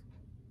blacks.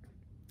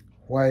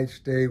 Whites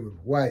stayed with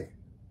white.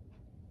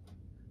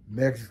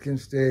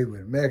 Mexicans stayed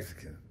with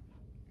Mexicans.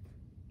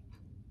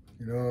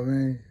 You know what I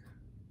mean?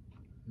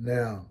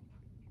 Now,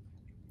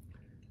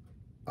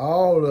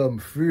 all of them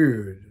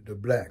feared the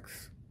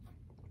blacks.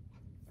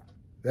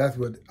 That's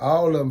what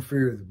all of them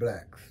feared the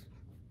blacks.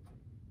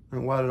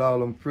 And why did all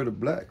of them fear the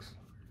blacks?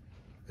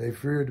 They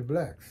feared the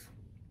blacks.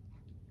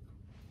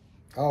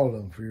 All of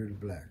them feared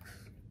the blacks.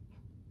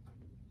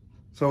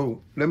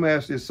 So let me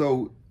ask you,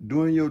 so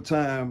during your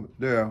time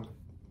there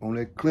on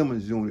that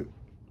Clemens unit,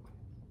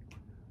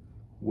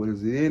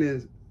 was there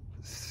any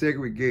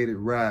segregated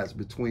riots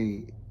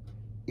between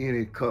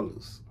any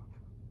colors?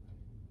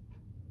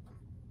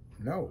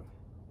 No.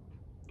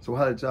 So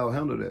how did y'all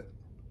handle that?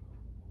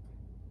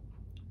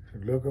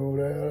 Look over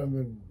there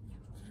and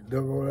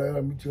look over there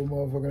and meet your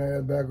motherfucking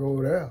ass back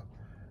over there.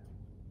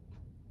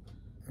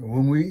 And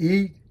when we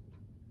eat,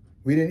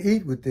 we didn't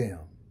eat with them.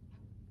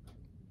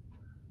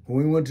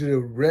 When we went to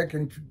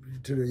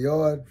the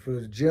yard for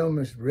the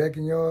gentleman's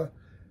wrecking yard,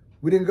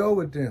 we didn't go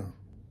with them.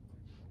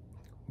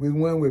 We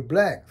went with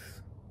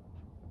blacks.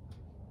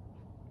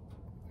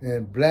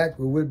 And black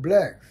were with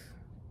blacks.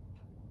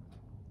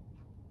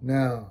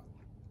 Now,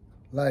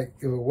 like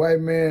if a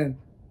white man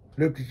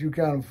looked at you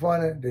kind of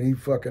funny, then he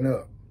fucking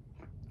up.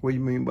 What do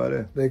you mean by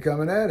that? They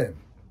coming at him.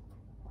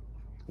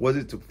 Was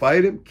it to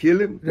fight him, kill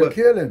him? They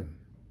kill him.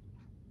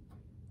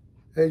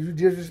 Hey, you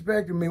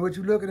disrespecting me. What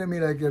you looking at me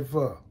like that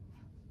for?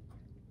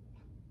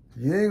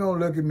 You ain't gonna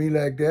look at me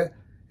like that.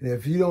 And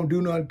if you don't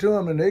do nothing to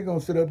them, then they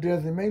gonna sit up there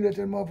and say, man, let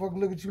that motherfucker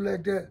look at you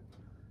like that.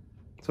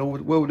 So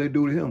what would they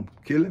do to him?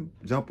 Kill him?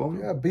 Jump on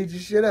him? Yeah, beat the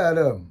shit out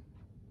of him.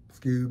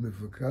 Excuse me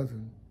for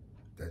cussing.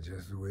 That's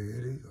just the way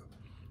it is.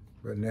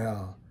 But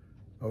now,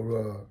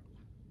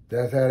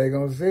 that's how they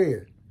gonna say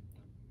it.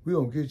 We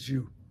gonna get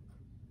you.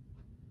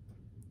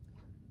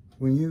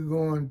 When you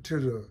going to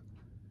the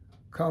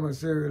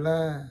commissary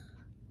line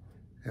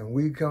and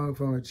we coming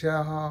from a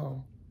chow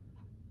hall,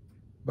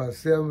 about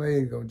 7 or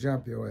 8 gonna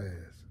jump your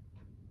ass.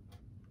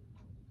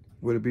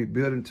 Would it be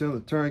building to the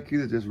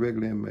turnkeys or just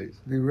regular inmates?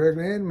 Be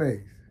regular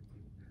inmates.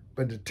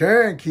 But the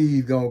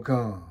turnkeys gonna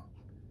come.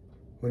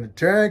 When the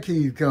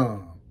turnkeys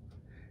come,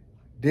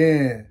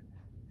 then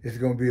it's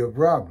gonna be a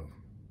problem.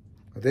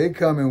 They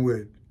coming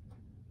with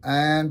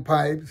iron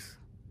pipes,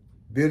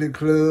 billy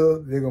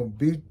clubs, they're gonna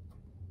beat,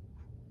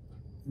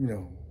 you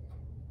know,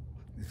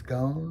 it's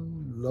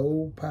gone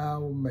low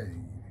power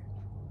made,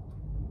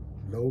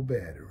 low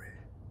battery.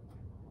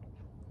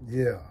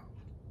 Yeah.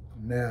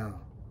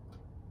 Now,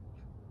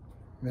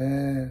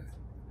 man,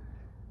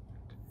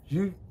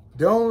 you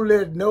don't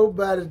let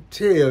nobody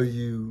tell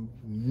you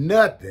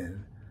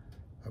nothing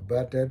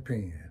about that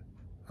pen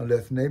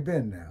unless they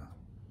been there.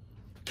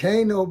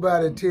 Can't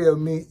nobody tell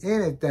me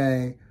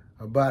anything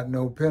about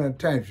no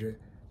penitentiary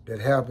that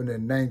happened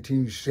in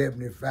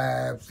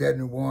 1975,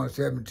 71,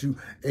 72,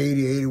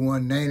 80,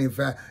 81,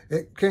 95.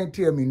 It can't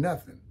tell me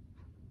nothing.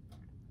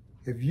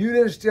 If you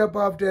didn't step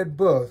off that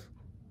bus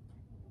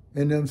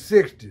in them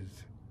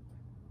 60s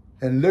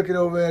and looking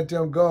over at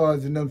them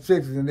guards in them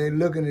 60s and they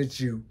looking at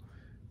you,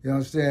 you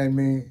understand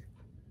me?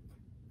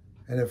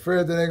 And the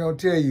first thing they're gonna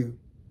tell you,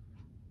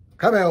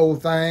 come here,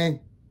 old thing,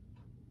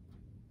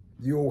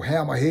 you old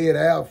hammerhead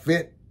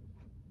outfit.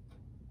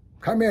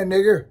 Come here,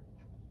 nigger.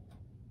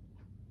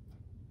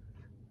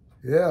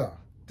 Yeah,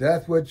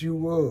 that's what you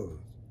was.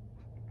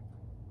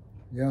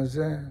 You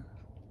understand?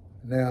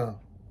 Now,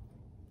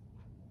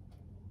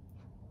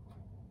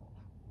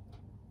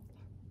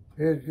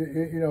 it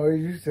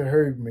used to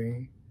hurt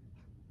me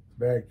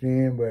back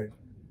then, but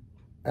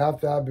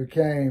after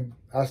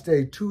I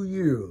stayed 2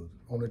 years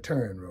on the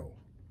turn row.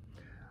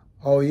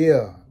 Oh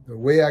yeah, the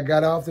way I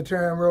got off the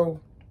turn row,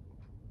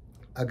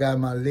 I got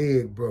my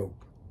leg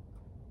broke.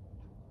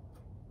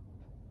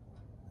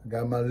 I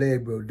got my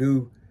leg broke.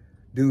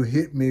 Dude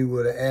hit me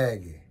with an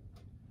Aggie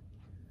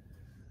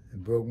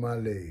and broke my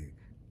leg.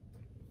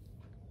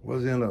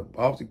 Was it in an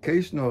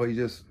altercation or he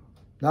just...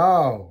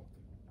 No.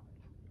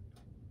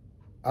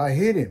 I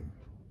hit him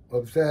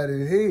upside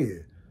his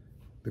head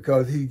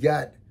because he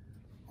got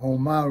on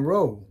my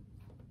row.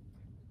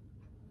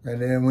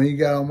 And then when he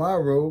got on my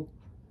row,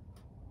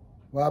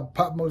 well, I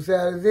popped him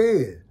upside his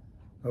head,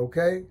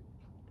 okay?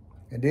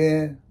 And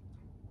then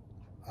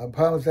I popped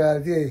him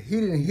upside his head. He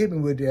didn't hit me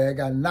with the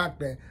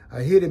Aggie.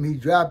 I hit him, he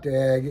dropped the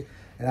Aggie,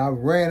 and I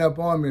ran up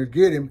on him to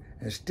get him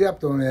and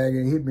stepped on the Aggie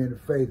and hit me in the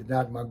face and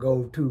knocked my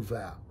gold tooth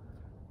out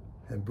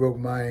and broke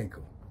my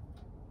ankle.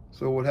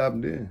 So what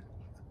happened then?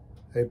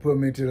 They put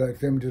me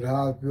sent me to the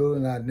hospital,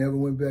 and I never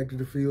went back to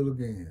the field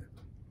again.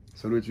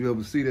 So did you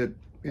ever see that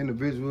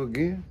individual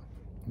again?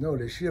 No,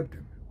 they shipped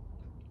him.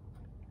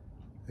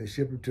 They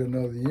shipped him to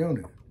another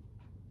unit.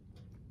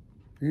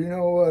 You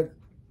know what,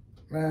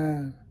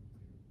 man?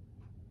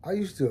 I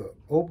used to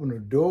open the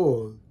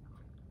doors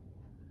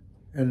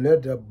and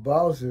let the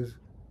bosses,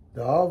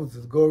 the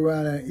officers, go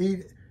around and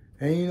eat.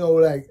 And you know,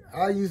 like,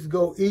 I used to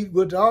go eat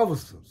with the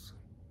officers.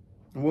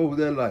 And what was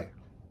that like?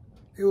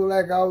 It was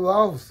like I was an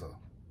officer.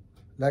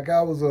 Like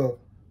I was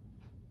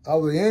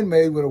an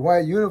inmate with a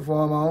white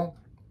uniform on,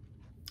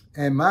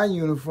 and my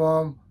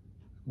uniform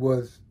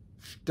was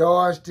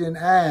starched in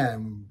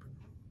iron.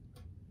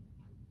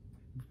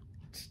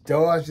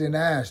 Starched in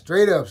iron,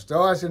 straight up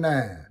starched in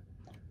iron.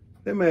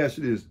 Let me ask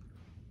you this.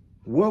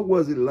 What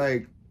was it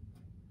like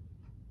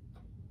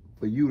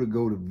for you to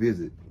go to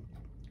visit?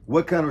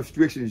 What kind of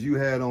restrictions you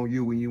had on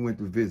you when you went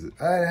to visit?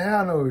 I didn't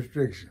have no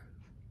restriction.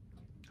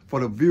 For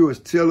the viewers,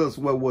 tell us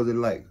what was it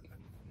like?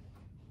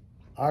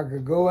 I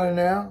could go in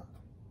there.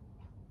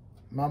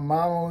 My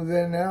mama was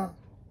in there.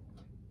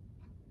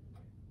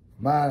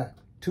 My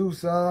 2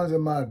 sons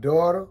and my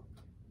daughter.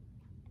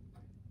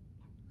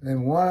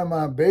 And one of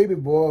my baby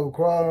boys was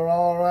crawling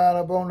all around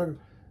up on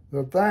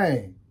the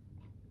thing.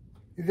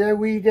 Is that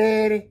we,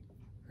 Daddy?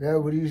 That's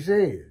what he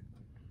said.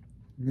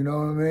 You know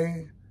what I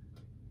mean?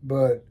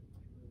 But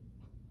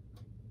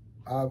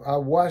I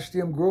watched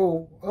him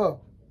grow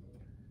up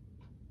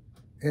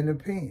in the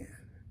pen.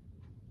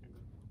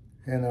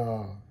 And,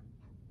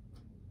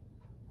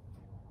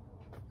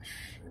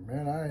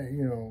 man,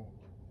 you know,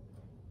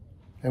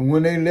 and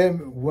when they let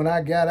me, when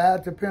I got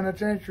out the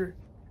penitentiary,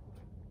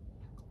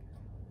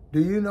 do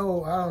you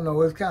know, I don't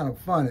know, it's kind of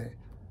funny,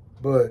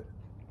 but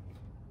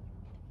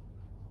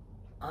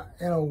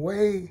in a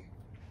way,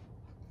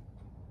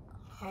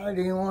 I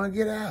didn't want to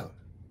get out.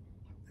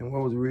 And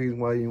what was the reason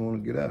why you didn't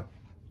want to get out?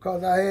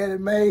 Because I had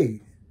it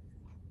made.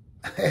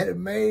 I had it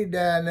made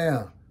down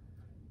there,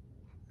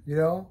 you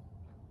know?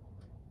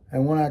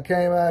 And when I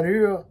came out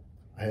here,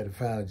 I had to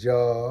find a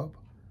job,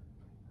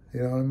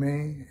 you know what I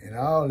mean? And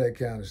all that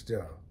kind of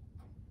stuff.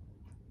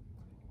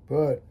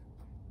 But,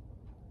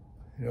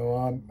 you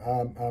know,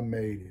 I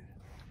made it.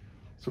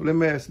 So let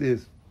me ask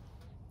this.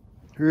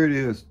 Here it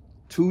is,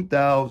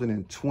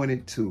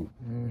 2022.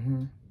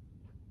 Mm-hmm.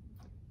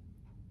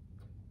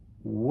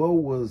 What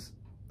was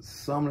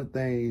some of the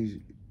things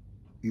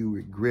you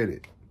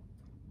regretted?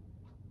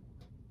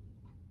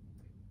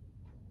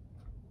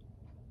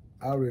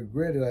 I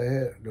regretted I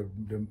had,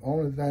 the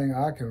only thing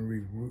I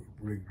can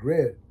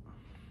regret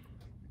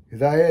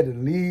is I had to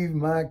leave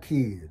my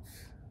kids.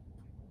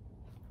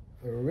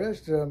 The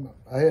rest of them,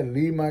 I had to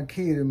leave my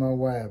kids and my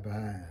wife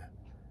behind.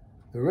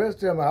 The rest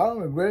of them, I don't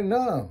regret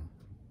none of them.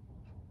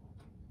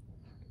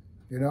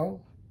 You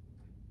know?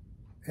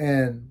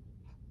 And,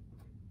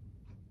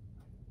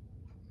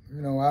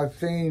 you know, I've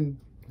seen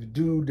the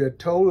dude that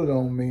told it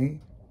on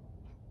me.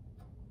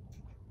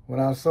 When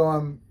I saw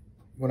him,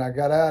 when I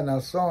got out and I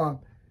saw him,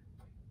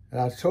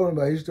 and I told him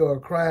about it, he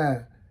started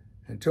crying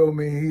and told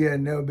me he had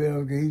never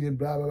been, he did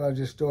blah, blah, blah,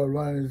 just started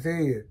running his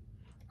head.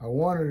 I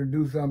wanted to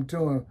do something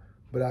to him,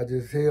 but I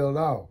just held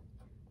off.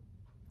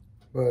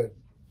 But,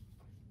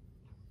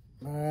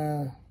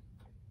 man,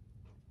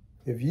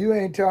 if you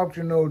ain't talked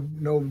to no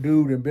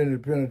dude and been in the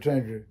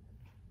penitentiary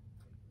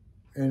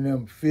in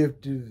them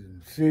 50s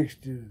and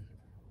 60s,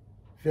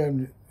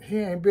 70s, he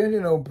ain't been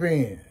in no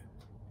pen.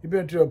 He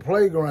been to a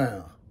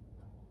playground.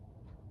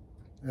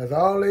 That's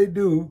all they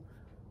do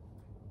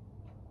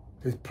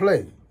is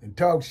play and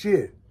talk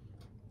shit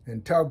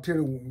and talk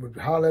to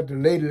holler at the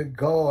lady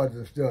guards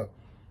and stuff.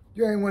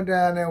 You ain't went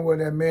down there where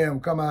that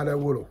man come out there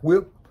with a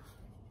whip,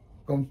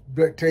 gonna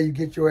tell you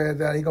get your ass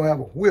out, he gonna have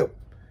a whip.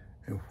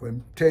 And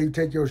when tell you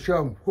take your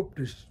shove and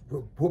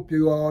whoop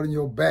you all in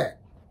your back.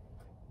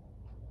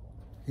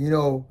 You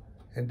know,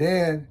 and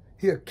then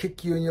he'll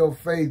kick you in your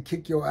face,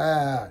 kick your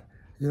eye out.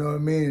 You know what I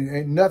mean?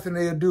 Ain't nothing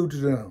they'll do to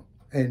them.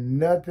 Ain't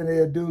nothing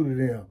they'll do to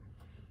them.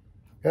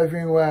 That's the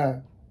reason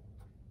why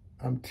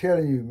I'm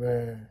telling you,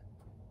 man,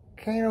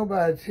 can't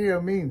nobody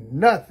tell me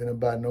nothing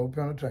about no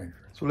penitentiary.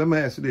 So let me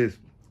ask you this.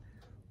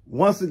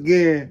 Once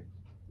again,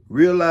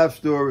 real life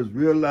stories,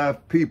 real life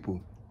people.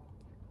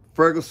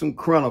 Ferguson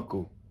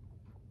Chronicles,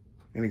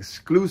 an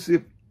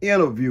exclusive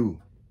interview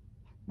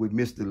with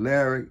Mr.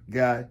 Larry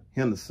Guy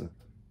Henderson.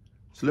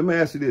 So let me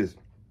ask you this.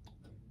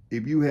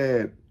 If you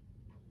had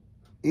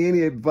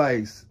any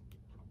advice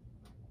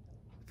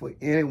for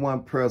any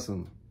one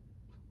person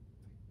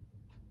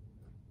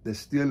that's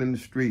still in the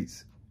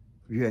streets,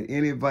 if you had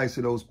any advice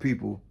to those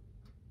people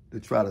to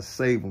try to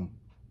save them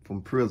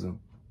from prison,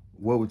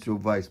 what would your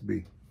advice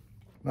be?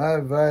 My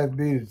advice would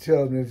be to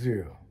tell them this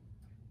here.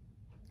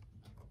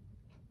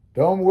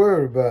 Don't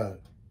worry about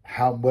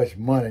how much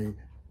money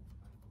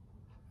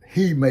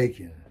he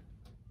making.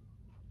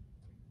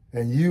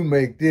 And you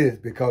make this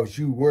because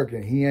you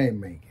working, he ain't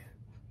making.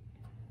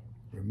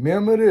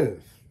 Remember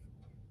this.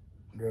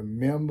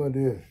 Remember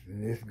this,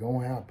 and it's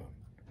gonna happen.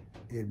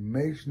 It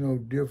makes no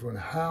difference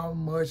how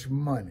much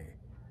money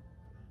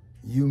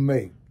you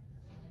make.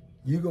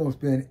 You're gonna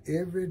spend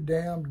every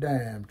damn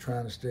dime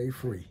trying to stay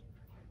free.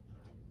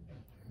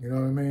 You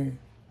know what I mean?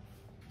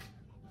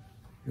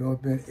 You're gonna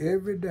spend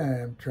every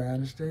dime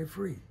trying to stay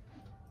free.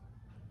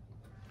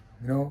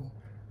 You know?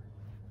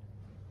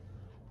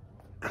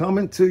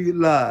 Coming to you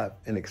live,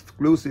 an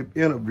exclusive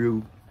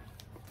interview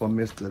from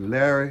Mr.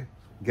 Larry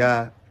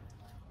Guy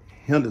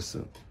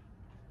Henderson.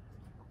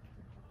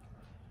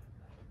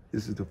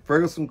 This is the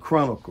Ferguson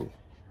Chronicles.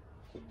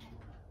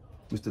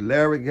 Mr.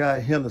 Larry Guy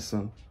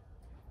Henderson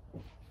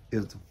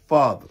is the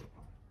father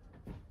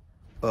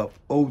of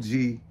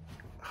OG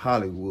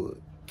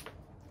Hollywood.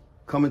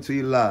 Coming to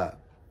you live.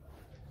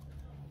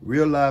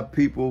 Real live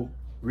people,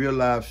 real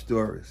live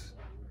stories.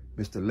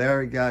 Mr.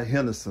 Larry Guy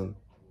Henderson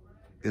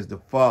is the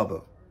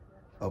father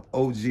of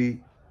OG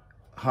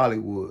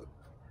Hollywood.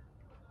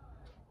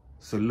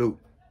 Salute.